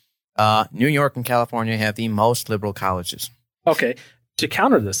populated. New York and California have the most liberal colleges. Okay, to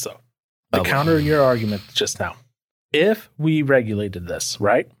counter this though, to counter your argument just now, if we regulated this,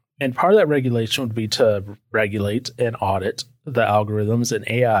 right? And part of that regulation would be to regulate and audit the algorithms and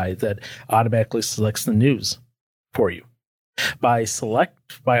AI that automatically selects the news for you. By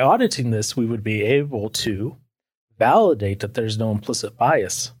auditing this, we would be able to validate that there's no implicit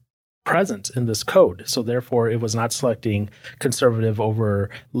bias present in this code. So therefore, it was not selecting conservative over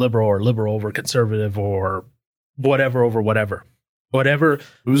liberal or liberal over conservative or whatever over whatever. Whatever.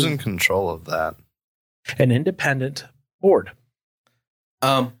 Who's in control of that? An independent board.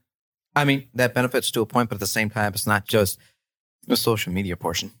 I mean, that benefits to a point, but at the same time, it's not just the social media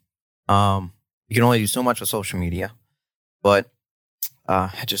portion. You can only do so much with social media, but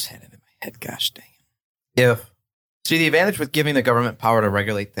I just had it in my head. Gosh dang it. See, the advantage with giving the government power to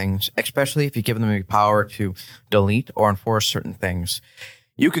regulate things, especially if you give them the power to delete or enforce certain things,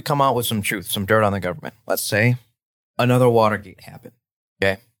 you could come out with some truth, some dirt on the government. Let's say another Watergate happened.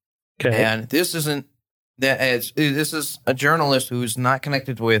 Okay. And this isn't that as this is a journalist who's not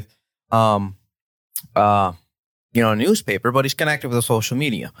connected with a newspaper, but he's connected with the social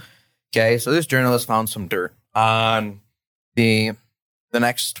media. Okay, so this journalist found some dirt on the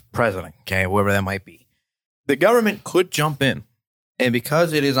next president, okay, whoever that might be. The government could jump in, and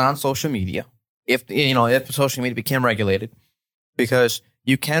because it is on social media, if social media became regulated, because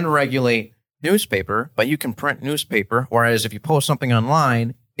you can regulate newspaper, but you can print newspaper, whereas if you post something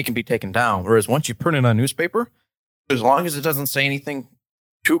online, it can be taken down. Whereas once you print it on newspaper, as long as it doesn't say anything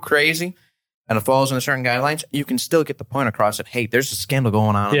too crazy and it falls into certain guidelines, you can still get the point across that, hey, there's a scandal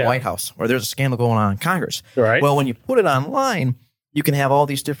going on in the White House, or there's a scandal going on in Congress. Right. Well, when you put it online, you can have all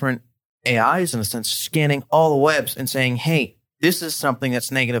these different AIs, in a sense, scanning all the webs and saying, hey, this is something that's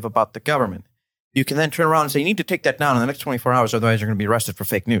negative about the government. You can then turn around and say, you need to take that down in the next 24 hours, otherwise you're going to be arrested for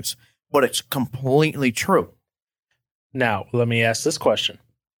fake news. But it's completely true. Now, let me ask this question.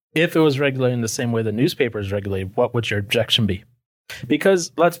 If it was regulated in the same way the newspaper is regulated, what would your objection be?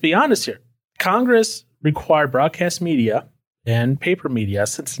 Because let's be honest here. Congress required broadcast media and paper media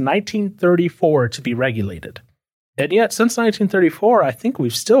since 1934 to be regulated. And yet, since 1934, I think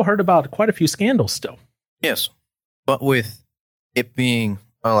we've still heard about quite a few scandals still. Yes. But with it being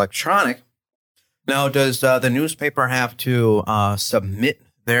electronic, now does the newspaper have to submit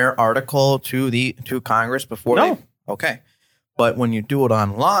their article to Congress before No. Okay. But when you do it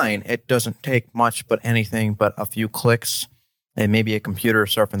online, it doesn't take much but anything but a few clicks and maybe a computer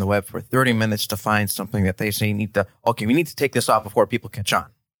surfing the web for 30 minutes to find something that they say we need to take this off before people catch on.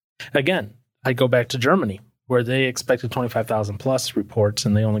 Again, I go back to Germany, where they expected 25,000 plus reports,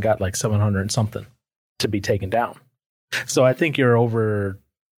 and they only got like 700 and something to be taken down. So I think you're over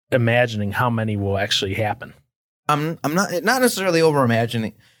imagining how many will actually happen. I'm not necessarily over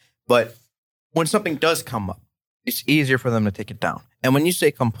imagining, but when something does come up, it's easier for them to take it down. And when you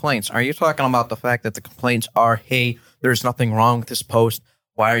say complaints, are you talking about the fact that the complaints are, hey, there's nothing wrong with this post,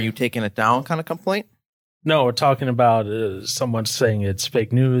 why are you taking it down kind of complaint? No, we're talking about someone saying it's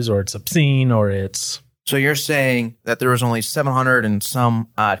fake news or it's obscene or it's... So you're saying that there was only 700 and some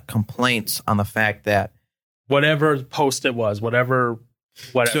odd complaints on the fact that... Whatever post it was, whatever.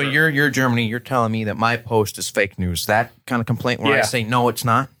 So you're Germany, you're telling me that my post is fake news. That kind of complaint where I say, no, it's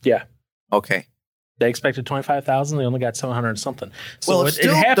not? Yeah. Okay. They expected 25,000. They only got 700 and something. So Well, it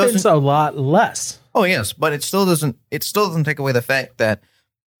happens a lot less. Oh, yes, but it still doesn't take away the fact that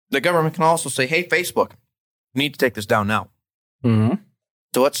the government can also say, hey, Facebook, you need to take this down now. Mm-hmm.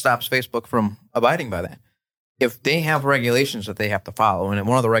 So what stops Facebook from abiding by that? If they have regulations that they have to follow, and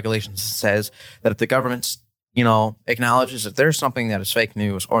one of the regulations says that if the government, acknowledges that there's something that is fake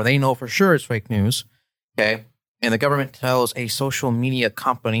news, or they know for sure it's fake news, okay, and the government tells a social media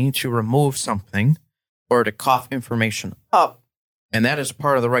company to remove something or to cough information up, and that is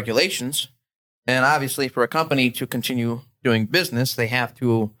part of the regulations, and obviously for a company to continue doing business, they have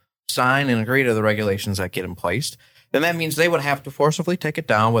to sign and agree to the regulations that get in place, then that means they would have to forcibly take it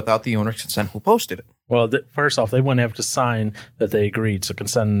down without the owner's consent who posted it. Well, first off, they wouldn't have to sign that they agreed to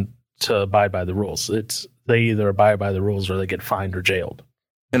consent to abide by the rules. They either abide by the rules or they get fined or jailed.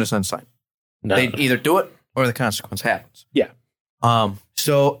 Innocent sign. No. They either do it or the consequence happens. Yeah.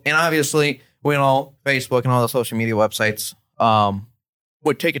 So, and obviously, we know Facebook and all the social media websites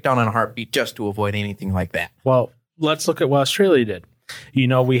would take it down in a heartbeat just to avoid anything like that. Well, let's look at what Australia did.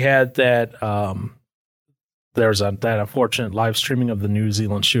 We had that, there's that unfortunate live streaming of the New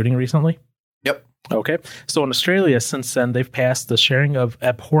Zealand shooting recently. Yep. Okay. So in Australia, since then, they've passed the Sharing of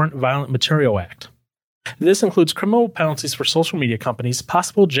Abhorrent Violent Material Act. This includes criminal penalties for social media companies,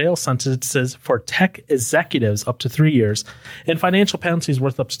 possible jail sentences for tech executives up to 3 years, and financial penalties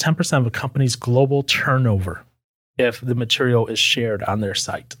worth up to 10% of a company's global turnover if the material is shared on their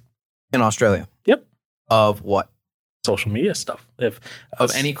site. In Australia? Yep. Of what? Social media stuff. Of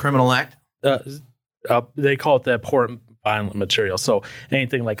any criminal act? They call it the abhorrent violent material. So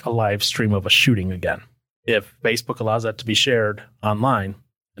anything like a live stream of a shooting again. If Facebook allows that to be shared online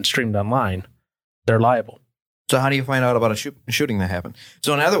and streamed online, they're liable. So how do you find out about a shooting that happened?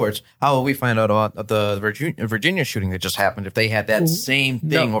 So in other words, how will we find out about the Virginia shooting that just happened if they had that same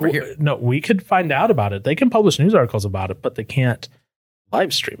thing over here? No, we could find out about it. They can publish news articles about it, but they can't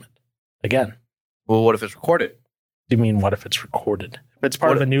live stream it. Again. Well, what if it's recorded? You mean what if it's recorded? If it's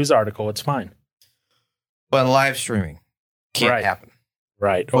part of a news article, it's fine. But live streaming can't happen.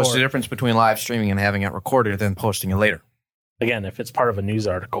 Right. What's the difference between live streaming and having it recorded and then posting it later? Again, if it's part of a news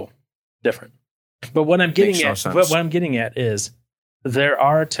article, different. But what I'm getting at is there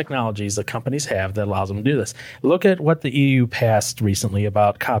are technologies that companies have that allows them to do this. Look at what the EU passed recently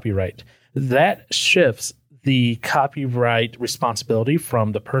about copyright. That shifts the copyright responsibility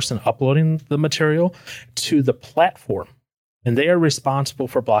from the person uploading the material to the platform. And they are responsible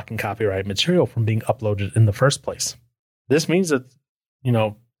for blocking copyright material from being uploaded in the first place. This means that,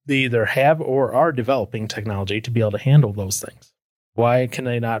 they either have or are developing technology to be able to handle those things. Why can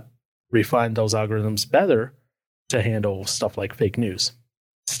they not refine those algorithms better to handle stuff like fake news?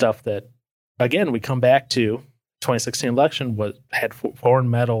 Stuff that, again, we come back to 2016 election had foreign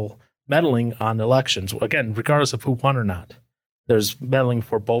meddling on elections. Again, regardless of who won or not, there's meddling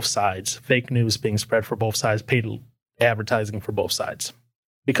for both sides, fake news being spread for both sides, paid advertising for both sides.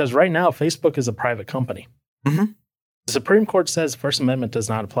 Because right now, Facebook is a private company. Mm-hmm. The Supreme Court says First Amendment does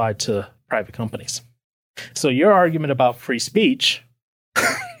not apply to private companies. So your argument about free speech...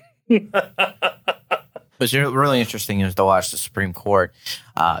 What's really interesting is to watch the Supreme Court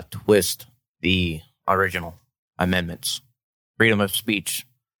twist the original amendments. Freedom of speech.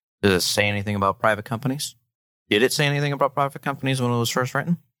 Does it say anything about private companies? Did it say anything about private companies when it was first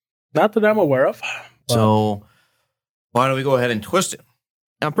written? Not that I'm aware of. So why don't we go ahead and twist it?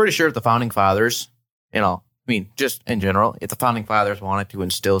 I'm pretty sure if the Founding Fathers, just in general, if the Founding Fathers wanted to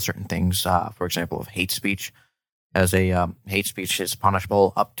instill certain things, for example, of hate speech, as a hate speech is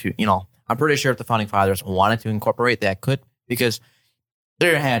punishable up to, I'm pretty sure if the Founding Fathers wanted to incorporate that because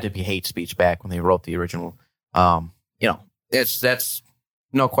there had to be hate speech back when they wrote the original, that's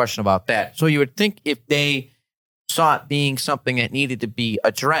no question about that. So you would think if they saw it being something that needed to be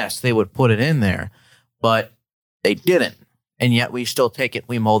addressed, they would put it in there, but they didn't. And yet we still take it,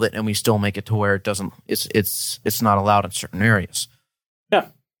 we mold it, and we still make it to where it doesn't, it's not allowed in certain areas. Yeah.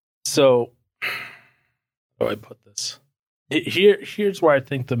 So, how do I put this? Here's where I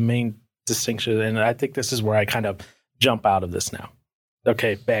think the main distinction, and I think this is where I kind of jump out of this now.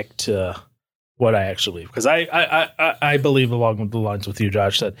 Okay, back to what I actually believe. Because I believe along the lines with you,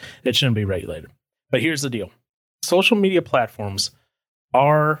 Josh, that it shouldn't be regulated. But here's the deal. social media platforms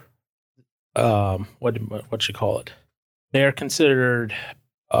are what you call it? They are considered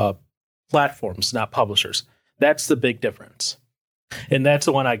platforms, not publishers. That's the big difference. And that's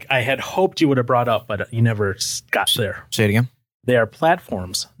the one I had hoped you would have brought up, but you never got there. Say it again. They are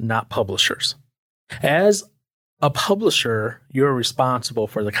platforms, not publishers. As a publisher, you're responsible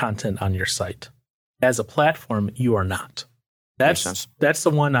for the content on your site. As a platform, you are not. Makes sense. That's the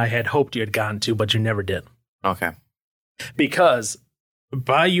one I had hoped you had gotten to, but you never did. Okay. Because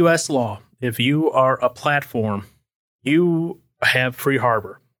by U.S. law, if you are a platform, you have free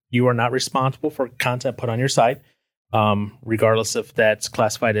harbor. You are not responsible for content put on your site, regardless if that's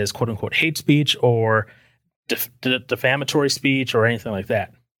classified as quote unquote hate speech or defamatory speech or anything like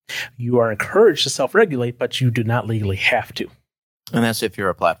that. You are encouraged to self-regulate, but you do not legally have to. And that's if you're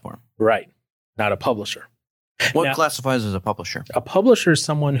a platform. Right. Not a publisher. What Now, classifies as a publisher? a publisher is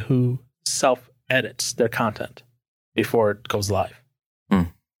someone who self-edits their content before it goes live. Hmm.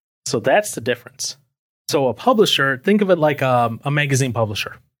 So that's the difference. So a publisher, think of it like a magazine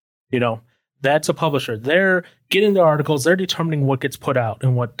publisher. You know, that's a publisher. They're getting the articles. They're determining what gets put out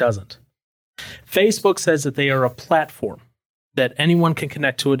and what doesn't. Facebook says that they are a platform, that anyone can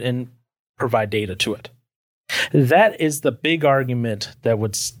connect to it and provide data to it. That is the big argument that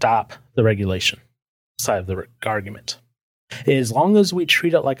would stop the regulation side of the argument. As long as we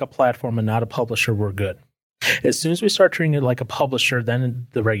treat it like a platform and not a publisher, we're good. As soon as we start treating it like a publisher, then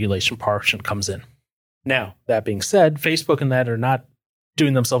the regulation portion comes in. Now, that being said, Facebook and that are not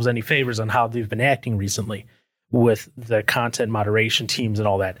doing themselves any favors on how they've been acting recently with the content moderation teams and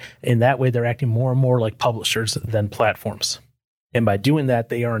all that. In that way, they're acting more and more like publishers than platforms. And by doing that,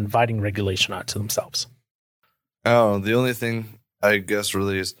 they are inviting regulation onto themselves. Oh, the only thing I guess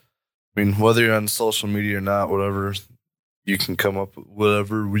really is, I mean, whether you're on social media or not, whatever, you can come up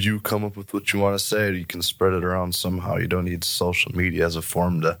with what you want to say. You can spread it around somehow. You don't need social media as a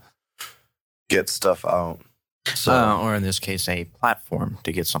form to get stuff out. So, Or in this case, a platform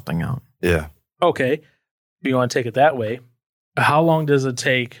to get something out. yeah. Okay, if you want to take it that way, how long does it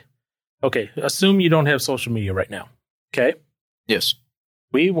take? Okay, assume you don't have social media right now. Okay, Yes.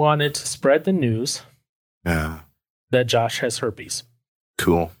 we wanted to spread the news Yeah. that Josh has herpes.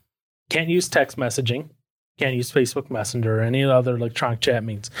 Cool. Can't use text messaging. Can't use Facebook Messenger or any other electronic chat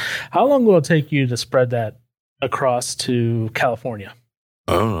means. How long will it take you to spread that across to California?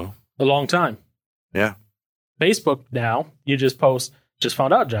 I don't know. A long time. Yeah. Facebook now, you just post, just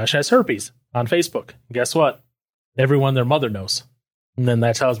found out Josh has herpes on Facebook. Guess what? Everyone, their mother knows. And then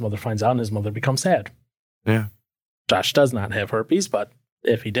that's how his mother finds out and his mother becomes sad. Yeah. Josh does not have herpes, but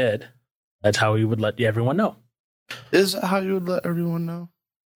if he did, that's how he would let everyone know. Is that how you would let everyone know?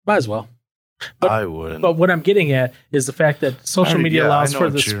 Might as well. But- I wouldn't. But what I'm getting at is the fact that social media I allows know for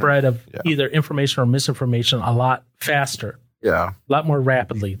what the you're- spread of yeah. either information or misinformation a lot faster, Yeah. a lot more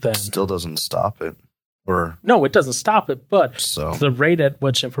rapidly than. Still doesn't stop it. Or No, it doesn't stop it, but so. the rate at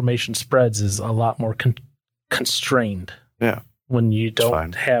which information spreads is a lot more constrained. Yeah. When you don't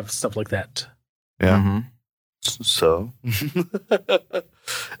fine. have stuff like that. Yeah. Mm-hmm. So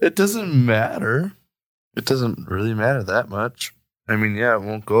it doesn't matter. It doesn't really matter that much. I mean, yeah, it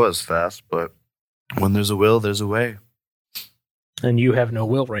won't go as fast, but when there's a will, there's a way. And you have no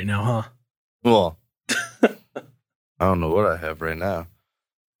will right now, huh? Well, I don't know what I have right now.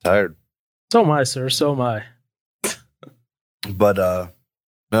 Tired. So am I, sir. So am I. But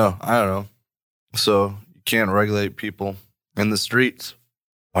no, I don't know. So you can't regulate people in the streets.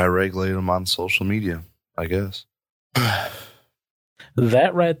 Why regulate them on social media, I guess.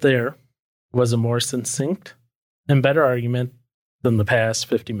 That right there was a more succinct and better argument than the past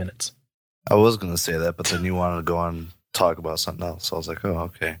 50 minutes. I was going to say that, but then you wanted to go on and talk about something else. So I was like, oh,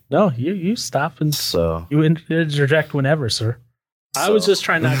 okay. No, you stop and So you interject whenever, sir. I was just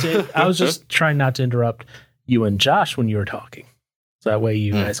trying not to. I was just trying not to interrupt you and Josh when you were talking, so that way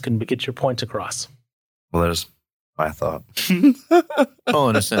you guys can get your point across. Well, there's my thought. Well,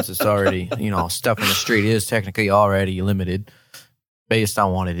 in a sense, it's already, stuff in the street is technically already limited based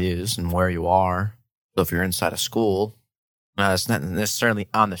on what it is and where you are. So if you're inside a school, it's not necessarily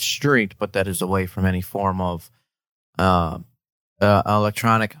on the street, but that is away from any form of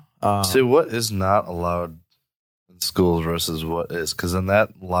electronic. See, what is not allowed in schools versus what is? Because then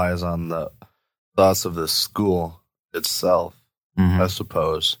that lies on the thoughts of the school itself, Mhm. I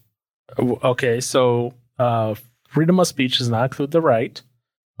suppose. Okay, so freedom of speech does not include the right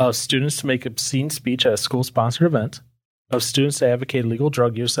of students to make obscene speech at a school-sponsored event, of students to advocate illegal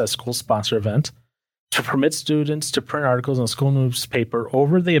drug use at a school-sponsored event, to permit students to print articles in a school newspaper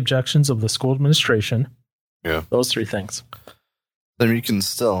over the objections of the school administration. Yeah. Those three things. Then you can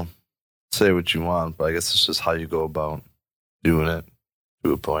still say what you want, but I guess it's just how you go about doing it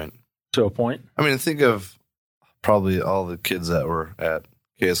to a point. To a point. I mean, think of probably all the kids that were at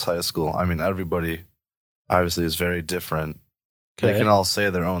KS High School. I mean, everybody obviously is very different. Okay. They can all say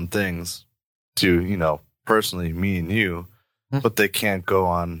their own things to, you know, personally, me and you, but they can't go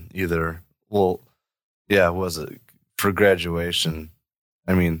on either. Well, yeah, was it for graduation?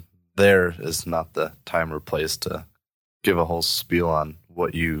 I mean, there is not the time or place to give a whole spiel on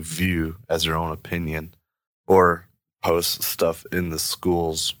what you view as your own opinion or post stuff in the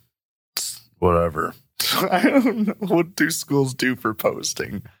schools, whatever. I don't know. What do schools do for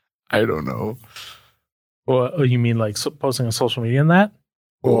posting? I don't know. Well, you mean like posting on social media and that?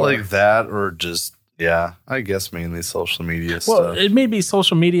 Well, Or- like that, or just, yeah, I guess mainly social media Well, stuff. it may be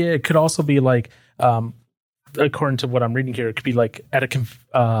social media. It could also be like, according to what I'm reading here, it could be like at a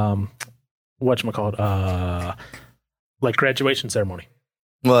whatchamacallit, like graduation ceremony.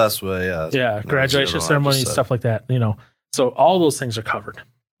 Well, that's what, yeah. Yeah, graduation ceremony, stuff like that. You know, so all those things are covered.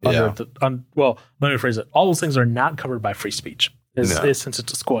 Yeah. Well, let me rephrase it. All those things are not covered by free speech, since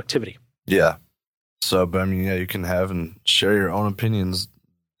it's a school activity. Yeah. So, but I mean, yeah, you can have and share your own opinions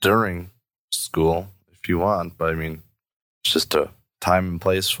during school if you want, but I mean, it's just a time and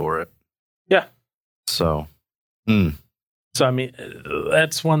place for it. Yeah. So, So I mean,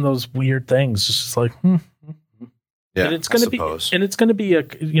 that's one of those weird things. It's just like, yeah, and it's going to be, and it's going to be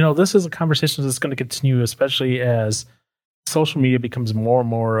this is a conversation that's going to continue, especially as social media becomes more and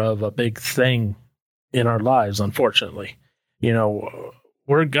more of a big thing in our lives. Unfortunately,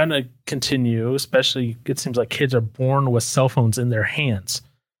 we're going to continue. Especially, it seems like kids are born with cell phones in their hands.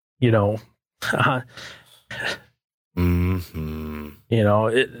 Mm-hmm.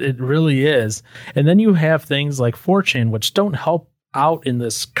 It really is. And then you have things like 4chan, which don't help out in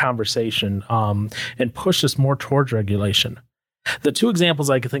this conversation and push us more towards regulation. The two examples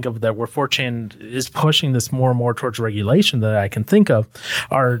I can think of that where 4chan is pushing this more and more towards regulation that I can think of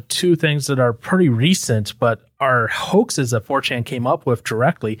are two things that are pretty recent, but are hoaxes that 4chan came up with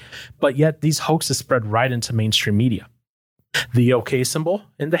directly, but yet these hoaxes spread right into mainstream media. The OK symbol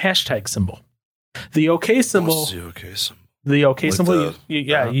and the hashtag symbol. The OK symbol. What's the OK symbol? The OK Like symbol, the-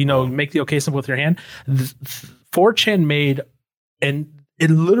 make the OK symbol with your hand. 4chan made, and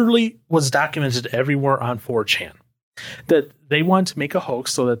it literally was documented everywhere on 4chan, that they wanted to make a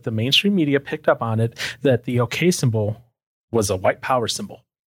hoax so that the mainstream media picked up on it, that the OK symbol was a white power symbol.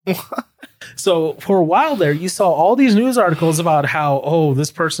 So for a while there, you saw all these news articles about how,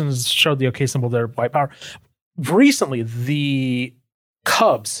 this person showed the OK symbol, they're white power. Recently, the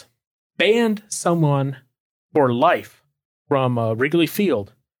Cubs banned someone for life from Wrigley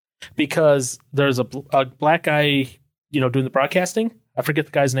Field because there's a black guy, doing the broadcasting. I forget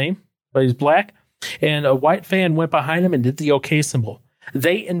the guy's name, but he's black. And a white fan went behind him and did the OK symbol.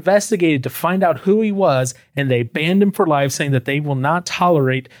 They investigated to find out who he was, and they banned him for life, saying that they will not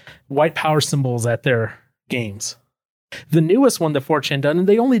tolerate white power symbols at their games. The newest one that 4chan done, and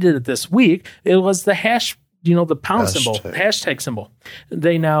they only did it this week, it was the the pound symbol, hashtag symbol.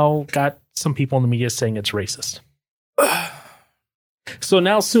 They now got some people in the media saying it's racist. So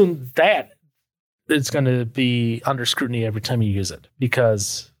now soon that it's going to be under scrutiny every time you use it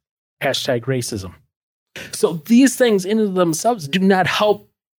because hashtag racism. So these things in and of themselves do not help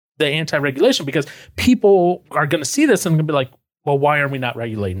the anti-regulation because people are going to see this and going to be like, well, why are we not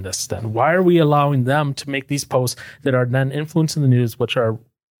regulating this then? Why are we allowing them to make these posts that are then influencing the news, which are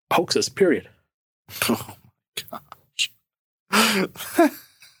hoaxes, period? Oh my gosh.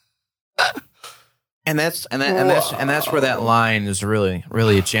 And that's where that line is really,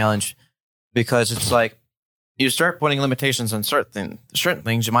 really a challenge, because it's like you start putting limitations on certain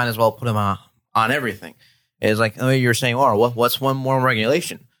things, you might as well put them on everything. It's like you're saying, what's one more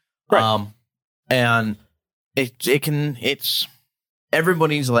regulation? Right. And it's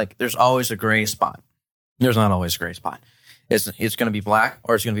everybody's like, there's always a gray spot. There's not always a gray spot. It's going to be black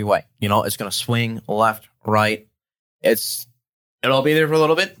or it's going to be white. It's going to swing left, right. It'll be there for a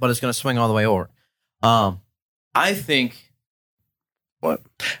little bit, but it's going to swing all the way over. I think. What?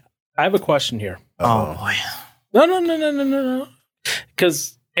 I have a question here. Oh boy. No.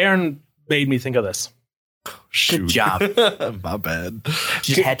 Because Aaron made me think of this. Shoot. Good job. My bad. You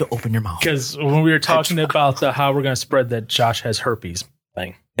just had to open your mouth. Because when we were talking about how we're going to spread that Josh has herpes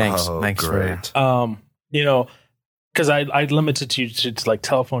thing. Thanks. Oh, Thanks great. for because I limited you to like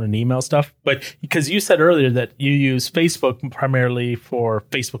telephone and email stuff, but because you said earlier that you use Facebook primarily for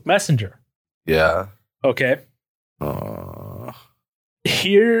Facebook Messenger. Yeah. Okay.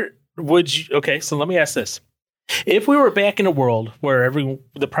 Here would you? Okay, so let me ask this: if we were back in a world where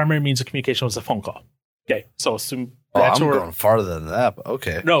the primary means of communication was a phone call, okay, so assume That's I'm where- going farther than that. But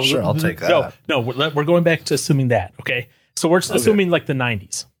okay, No, sure, I'll take that. No, we're going back to assuming that. Okay, so we're assuming like the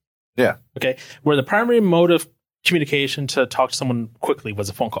 90s. Yeah. Okay, where the primary mode of communication to talk to someone quickly was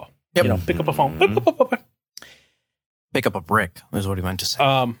a phone call. Yep. You know, pick up a phone. Pick up a brick is what he meant to say.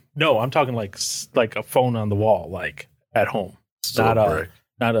 No, I'm talking like a phone on the wall, like at home, Still not a a brick.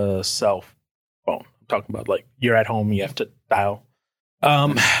 not a cell phone. I'm talking about like you're at home, you have to dial.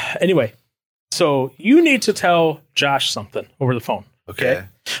 Anyway, so you need to tell Josh something over the phone. Okay.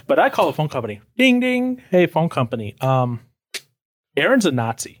 But I call a phone company. Ding ding. Hey, phone company. Aaron's a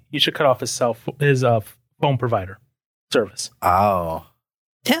Nazi. You should cut off his phone provider service. Oh,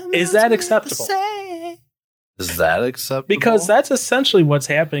 Is that acceptable? is that acceptable? Because that's essentially what's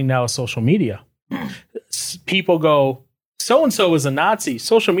happening now with social media. People go, so and so is a Nazi.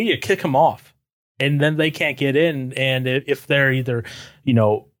 Social media kick him off, and then they can't get in. And if they're either,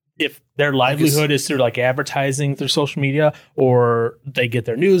 if their livelihood is through like advertising through social media, or they get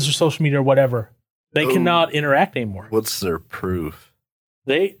their news through social media or whatever, they cannot interact anymore. What's their proof?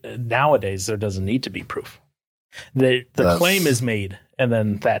 Nowadays there doesn't need to be proof. The claim is made, and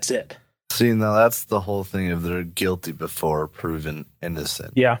then that's it. See, now that's the whole thing of they're guilty before proven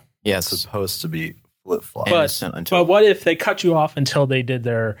innocent. Yeah. Yes. It's supposed to be flip-flop. But what if they cut you off until they did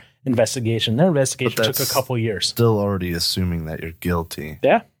their investigation? Their investigation But took a that's couple years. Still already assuming that you're guilty.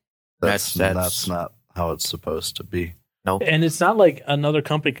 Yeah. That's That's- not how it's supposed to be. Nope. And it's not like another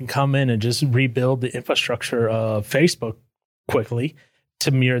company can come in and just rebuild the infrastructure of Facebook quickly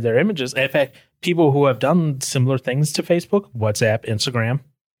to mirror their images. In fact, people who have done similar things to Facebook, WhatsApp, Instagram,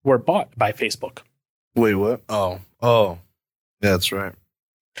 were bought by Facebook. Wait, what? Oh, yeah, that's right.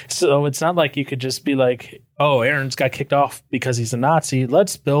 So it's not like you could just be like, oh, Aaron's got kicked off because he's a Nazi.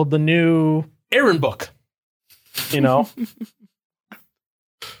 Let's build the new Aaron book.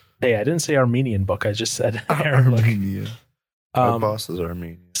 Hey, I didn't say Armenian book. I just said Aaron book. Armenia. My Um, boss is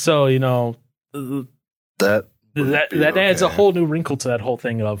Armenian. so, That that adds a okay. whole new wrinkle to that whole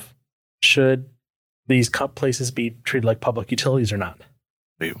thing of should these places be treated like public utilities or not?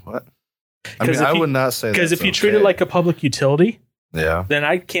 Wait, what? I 'Cause mean, if I you- would not say Because that's if you treat it okay. like a public utility, yeah, then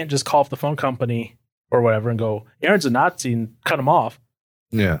I can't just call up the phone company or whatever and go, Aaron's a Nazi, and cut him off.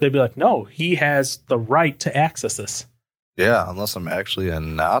 yeah, They'd be like, no, he has the right to access this. yeah. Unless I'm actually a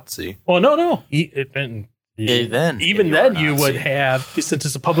Nazi. Well, no. Even Even then, you would have, since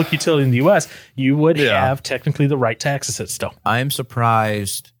it's a public utility in the U.S., you would have technically the right to access it still. I'm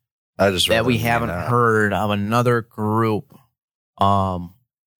surprised I just that we rather haven't be not. heard of another group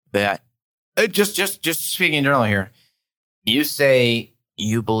that just speaking generally here. You say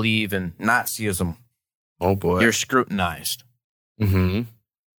you believe in Nazism, Oh boy. you're scrutinized. Mm-hmm.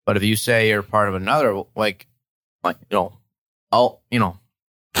 But if you say you're part of another white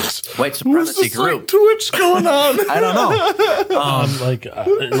supremacy group, Twitch going on? I don't know.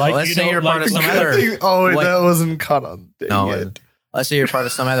 Let's say you're part of some other. Oh, wait, like- that wasn't caught on. Dang No, it. Let's say you're part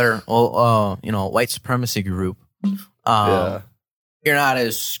of some other, white supremacy group. Yeah. You're not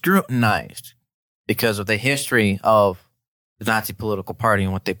as scrutinized because of the history of the Nazi political party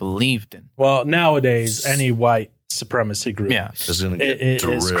and what they believed in. Well, nowadays, any white supremacy group Yeah. Is gonna get is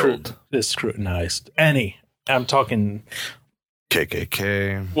drilled. scrutinized. I'm talking,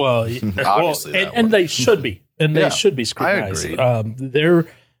 KKK. well, Obviously that and one. they should be. And they Yeah, should be scrutinized. agree.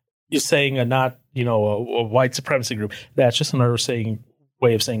 You're saying a white supremacy group. That's just another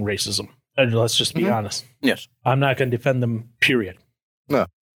way of saying racism. And let's just be honest. Yes. I'm not going to defend them, period. No.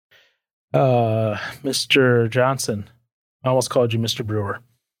 Mr. Johnson, I almost called you Mr. Brewer.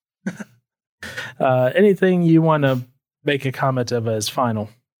 Anything you want to make a comment of as final?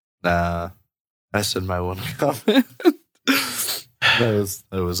 Nah, I said my one comment. that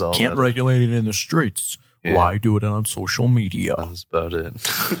was all. Can't that, regulate it in the streets. Yeah. Why do it on social media? that was about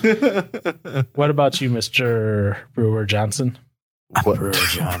it. What about you, Mr. Brewer Johnson? What? Brewer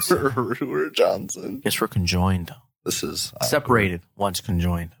Johnson. Brewer Johnson. Guess we're conjoined. This is Separated, once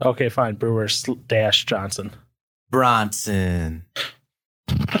conjoined. Okay, fine. Brewer dash Johnson. Bronson.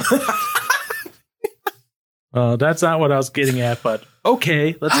 That's not what I was getting at, but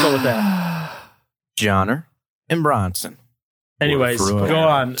okay, let's go with that. Johnner and Bronson. Anyways, Brewer. go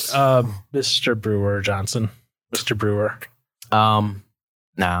on, Mr. Brewer Johnson. Mr. Brewer.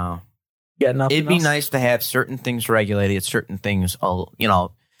 No. Got nothing It'd be else? nice to have certain things regulated, certain things,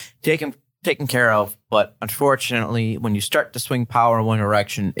 taken care of. But unfortunately, when you start to swing power in one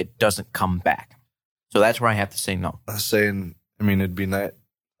direction, it doesn't come back. So that's where I have to say no. I'm saying. I mean, it'd be nice.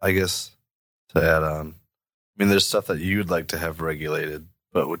 I guess to add on. I mean, there's stuff that you'd like to have regulated,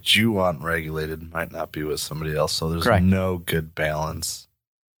 but what you want regulated might not be with somebody else. So there's Correct. no good balance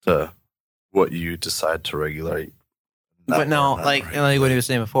to what you decide to regulate But no, like what he was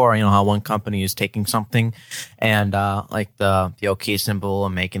saying before, how one company is taking something and like the OK symbol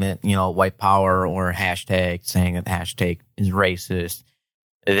and making it, white power or hashtag, saying that the hashtag is racist.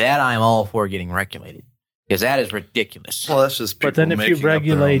 That I'm all for getting regulated because that is ridiculous. Well, that's just people but then if you making up their own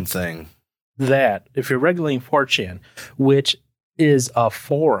regulate thing. that, if you're regulating 4chan, which is a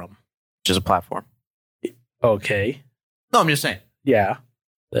forum, Which is a platform. okay, No, I'm just saying. yeah,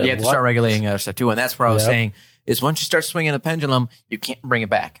 You have to start regulating other stuff too. And that's where I was saying is once you start swinging the pendulum, you can't bring it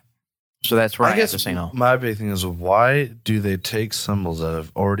back. So that's where I have to say no. My big thing is why do they take symbols that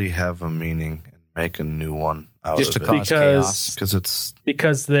already have a meaning and make a new one out Just of to it? cause chaos.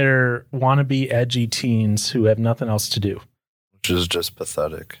 Because they're wannabe edgy teens who have nothing else to do. which is just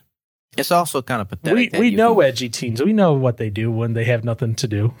pathetic. It's also kind of pathetic. We know edgy teens. We know what they do when they have nothing to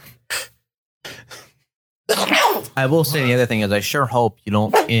do. I will say the other thing is I sure hope you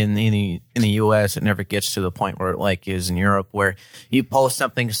don't in the US it never gets to the point where it like is in Europe where you post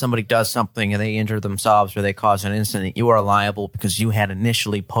something, somebody does something and they injure themselves or they cause an incident. You are liable because you had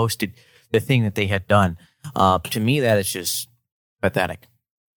initially posted the thing that they had done. To me, that is just pathetic.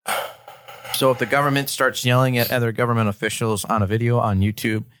 So if the government starts yelling at other government officials on a video on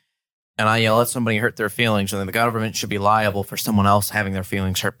YouTube and I yell at somebody hurt their feelings, then the government should be liable for someone else having their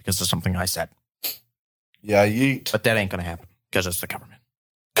feelings hurt because of something I said. Yeah, yeet. But that ain't going to happen because it's the government.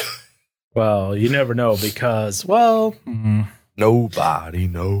 Well, you never know because, Nobody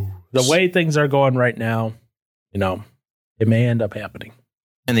knows. the way things are going right now, it may end up happening.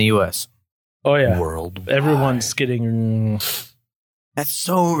 In the U.S. Oh, yeah. World. Everyone's getting... That's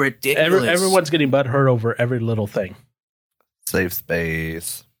so ridiculous. Everyone's getting butthurt over every little thing. Safe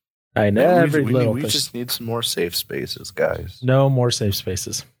space. I know. Every little we thing. just need some more safe spaces, guys. No more safe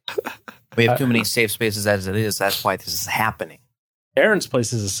spaces. We have too many safe spaces as it is. That's why this is happening. Aaron's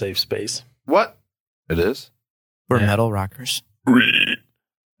place is a safe space. What? It is? We're Yeah. metal rockers.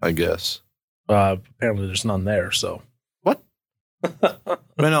 I guess. Apparently there's none there, so... What? But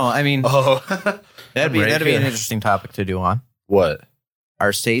no, I mean, Oh. that'd be right an here. interesting topic to do on. What?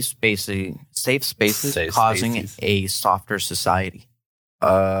 Are safe spaces Safe causing spaces. a softer society?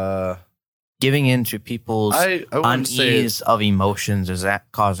 I Giving in to people's wouldn't say unease of emotions, is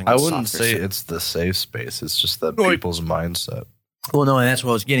that causing a I wouldn't softer say society? it's the safe space. It's just that Right. people's mindset. Well, no, and that's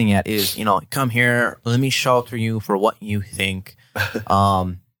what I was getting at is, come here, let me shelter you for what you think.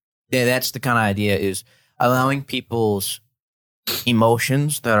 That's the kind of idea is allowing people's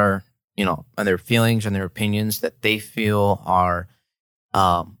emotions that are, and their feelings and their opinions that they feel are,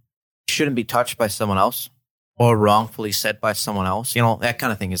 shouldn't be touched by someone else or wrongfully said by someone else. That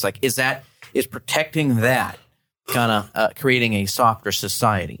kind of thing is like, is protecting that kind of creating a softer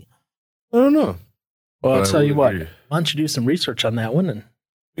society? I don't know. Well, I'll But I tell you would what. agree. Why don't you do some research on that one? And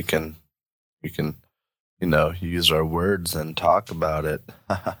We can, use our words and talk about it.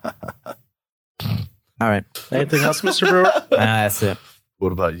 All right. anything else, Mr. Brewer? That's it.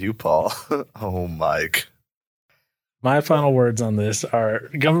 What about you, Paul? Oh, Mike. My final words on this are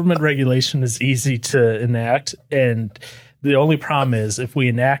government regulation is easy to enact. And the only problem is if we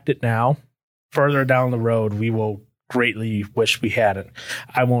enact it now, further down the road, we will greatly wish we hadn't.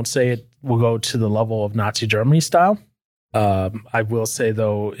 I won't say it will go to the level of Nazi Germany style. I will say,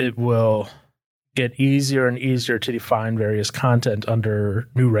 though, it will get easier and easier to define various content under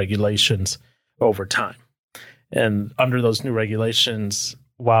new regulations over time. And under those new regulations,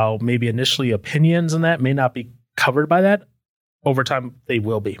 while maybe initially opinions and that may not be covered by that, over time they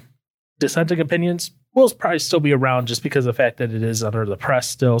will be. Dissenting opinions will probably still be around just because of the fact that it is under the press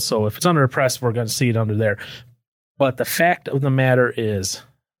still. So if it's under the press, we're going to see it under there. But the fact of the matter is,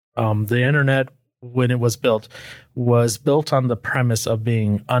 the internet, when it was built on the premise of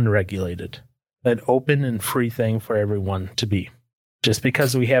being unregulated, an open and free thing for everyone to be. Just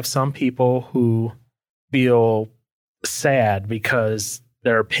because we have some people who feel sad because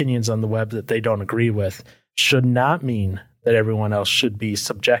their opinions on the web that they don't agree with should not mean that everyone else should be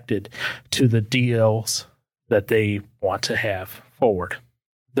subjected to the deals that they want to have forward.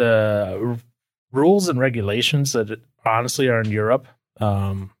 The rules and regulations that honestly are in Europe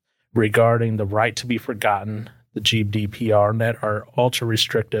regarding the right to be forgotten, the GDPR net, are ultra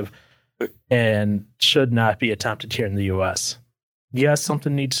restrictive and should not be attempted here in the U.S. Yes,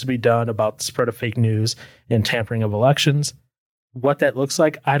 something needs to be done about the spread of fake news and tampering of elections. What that looks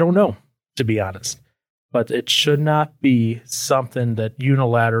like, I don't know, to be honest. But it should not be something that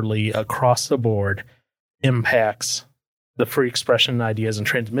unilaterally across the board impacts the free expression ideas and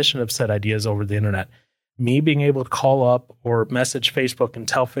transmission of said ideas over the internet. Me being able to call up or message Facebook and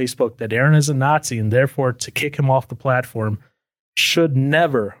tell Facebook that Aaron is a Nazi and therefore to kick him off the platform should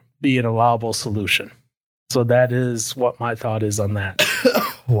never be an allowable solution. So that is what my thought is on that.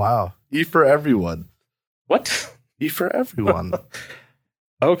 Wow. E for everyone. What? E for everyone.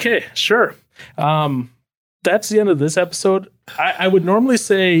 Okay, sure. That's the end of this episode. I would normally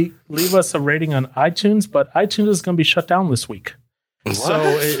say leave us a rating on iTunes, but iTunes is going to be shut down this week. What? So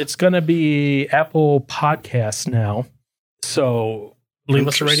it's going to be Apple Podcasts now. So leave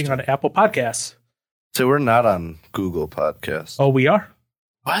us a rating on Apple Podcasts. So we're not on Google Podcasts. Oh, we are?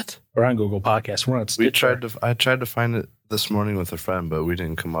 What? We're on Google Podcasts. We're on Stitcher. I tried to find it this morning with a friend, but we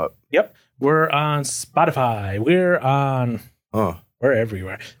didn't come up. Yep. We're on Spotify. We're on... Oh. We're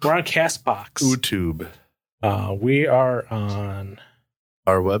everywhere. We're on CastBox. YouTube. We are on...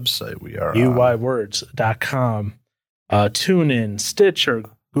 Our website, we are uywords.com. TuneIn, Stitcher,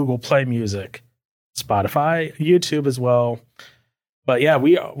 Google Play Music, Spotify, YouTube as well. But yeah,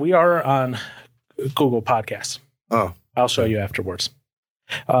 we are on Google Podcasts. Oh. I'll show you afterwards.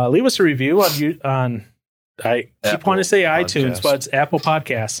 Leave us a review on I keep wanting to say iTunes, but it's Apple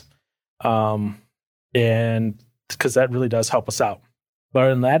Podcasts. And because that really does help us out. But other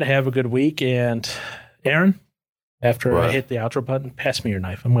than that, have a good week. And Aaron, after I hit the outro button, pass me your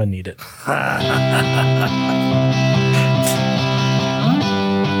knife. I'm going to need it.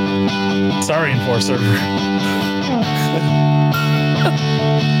 Sorry, Enforcer.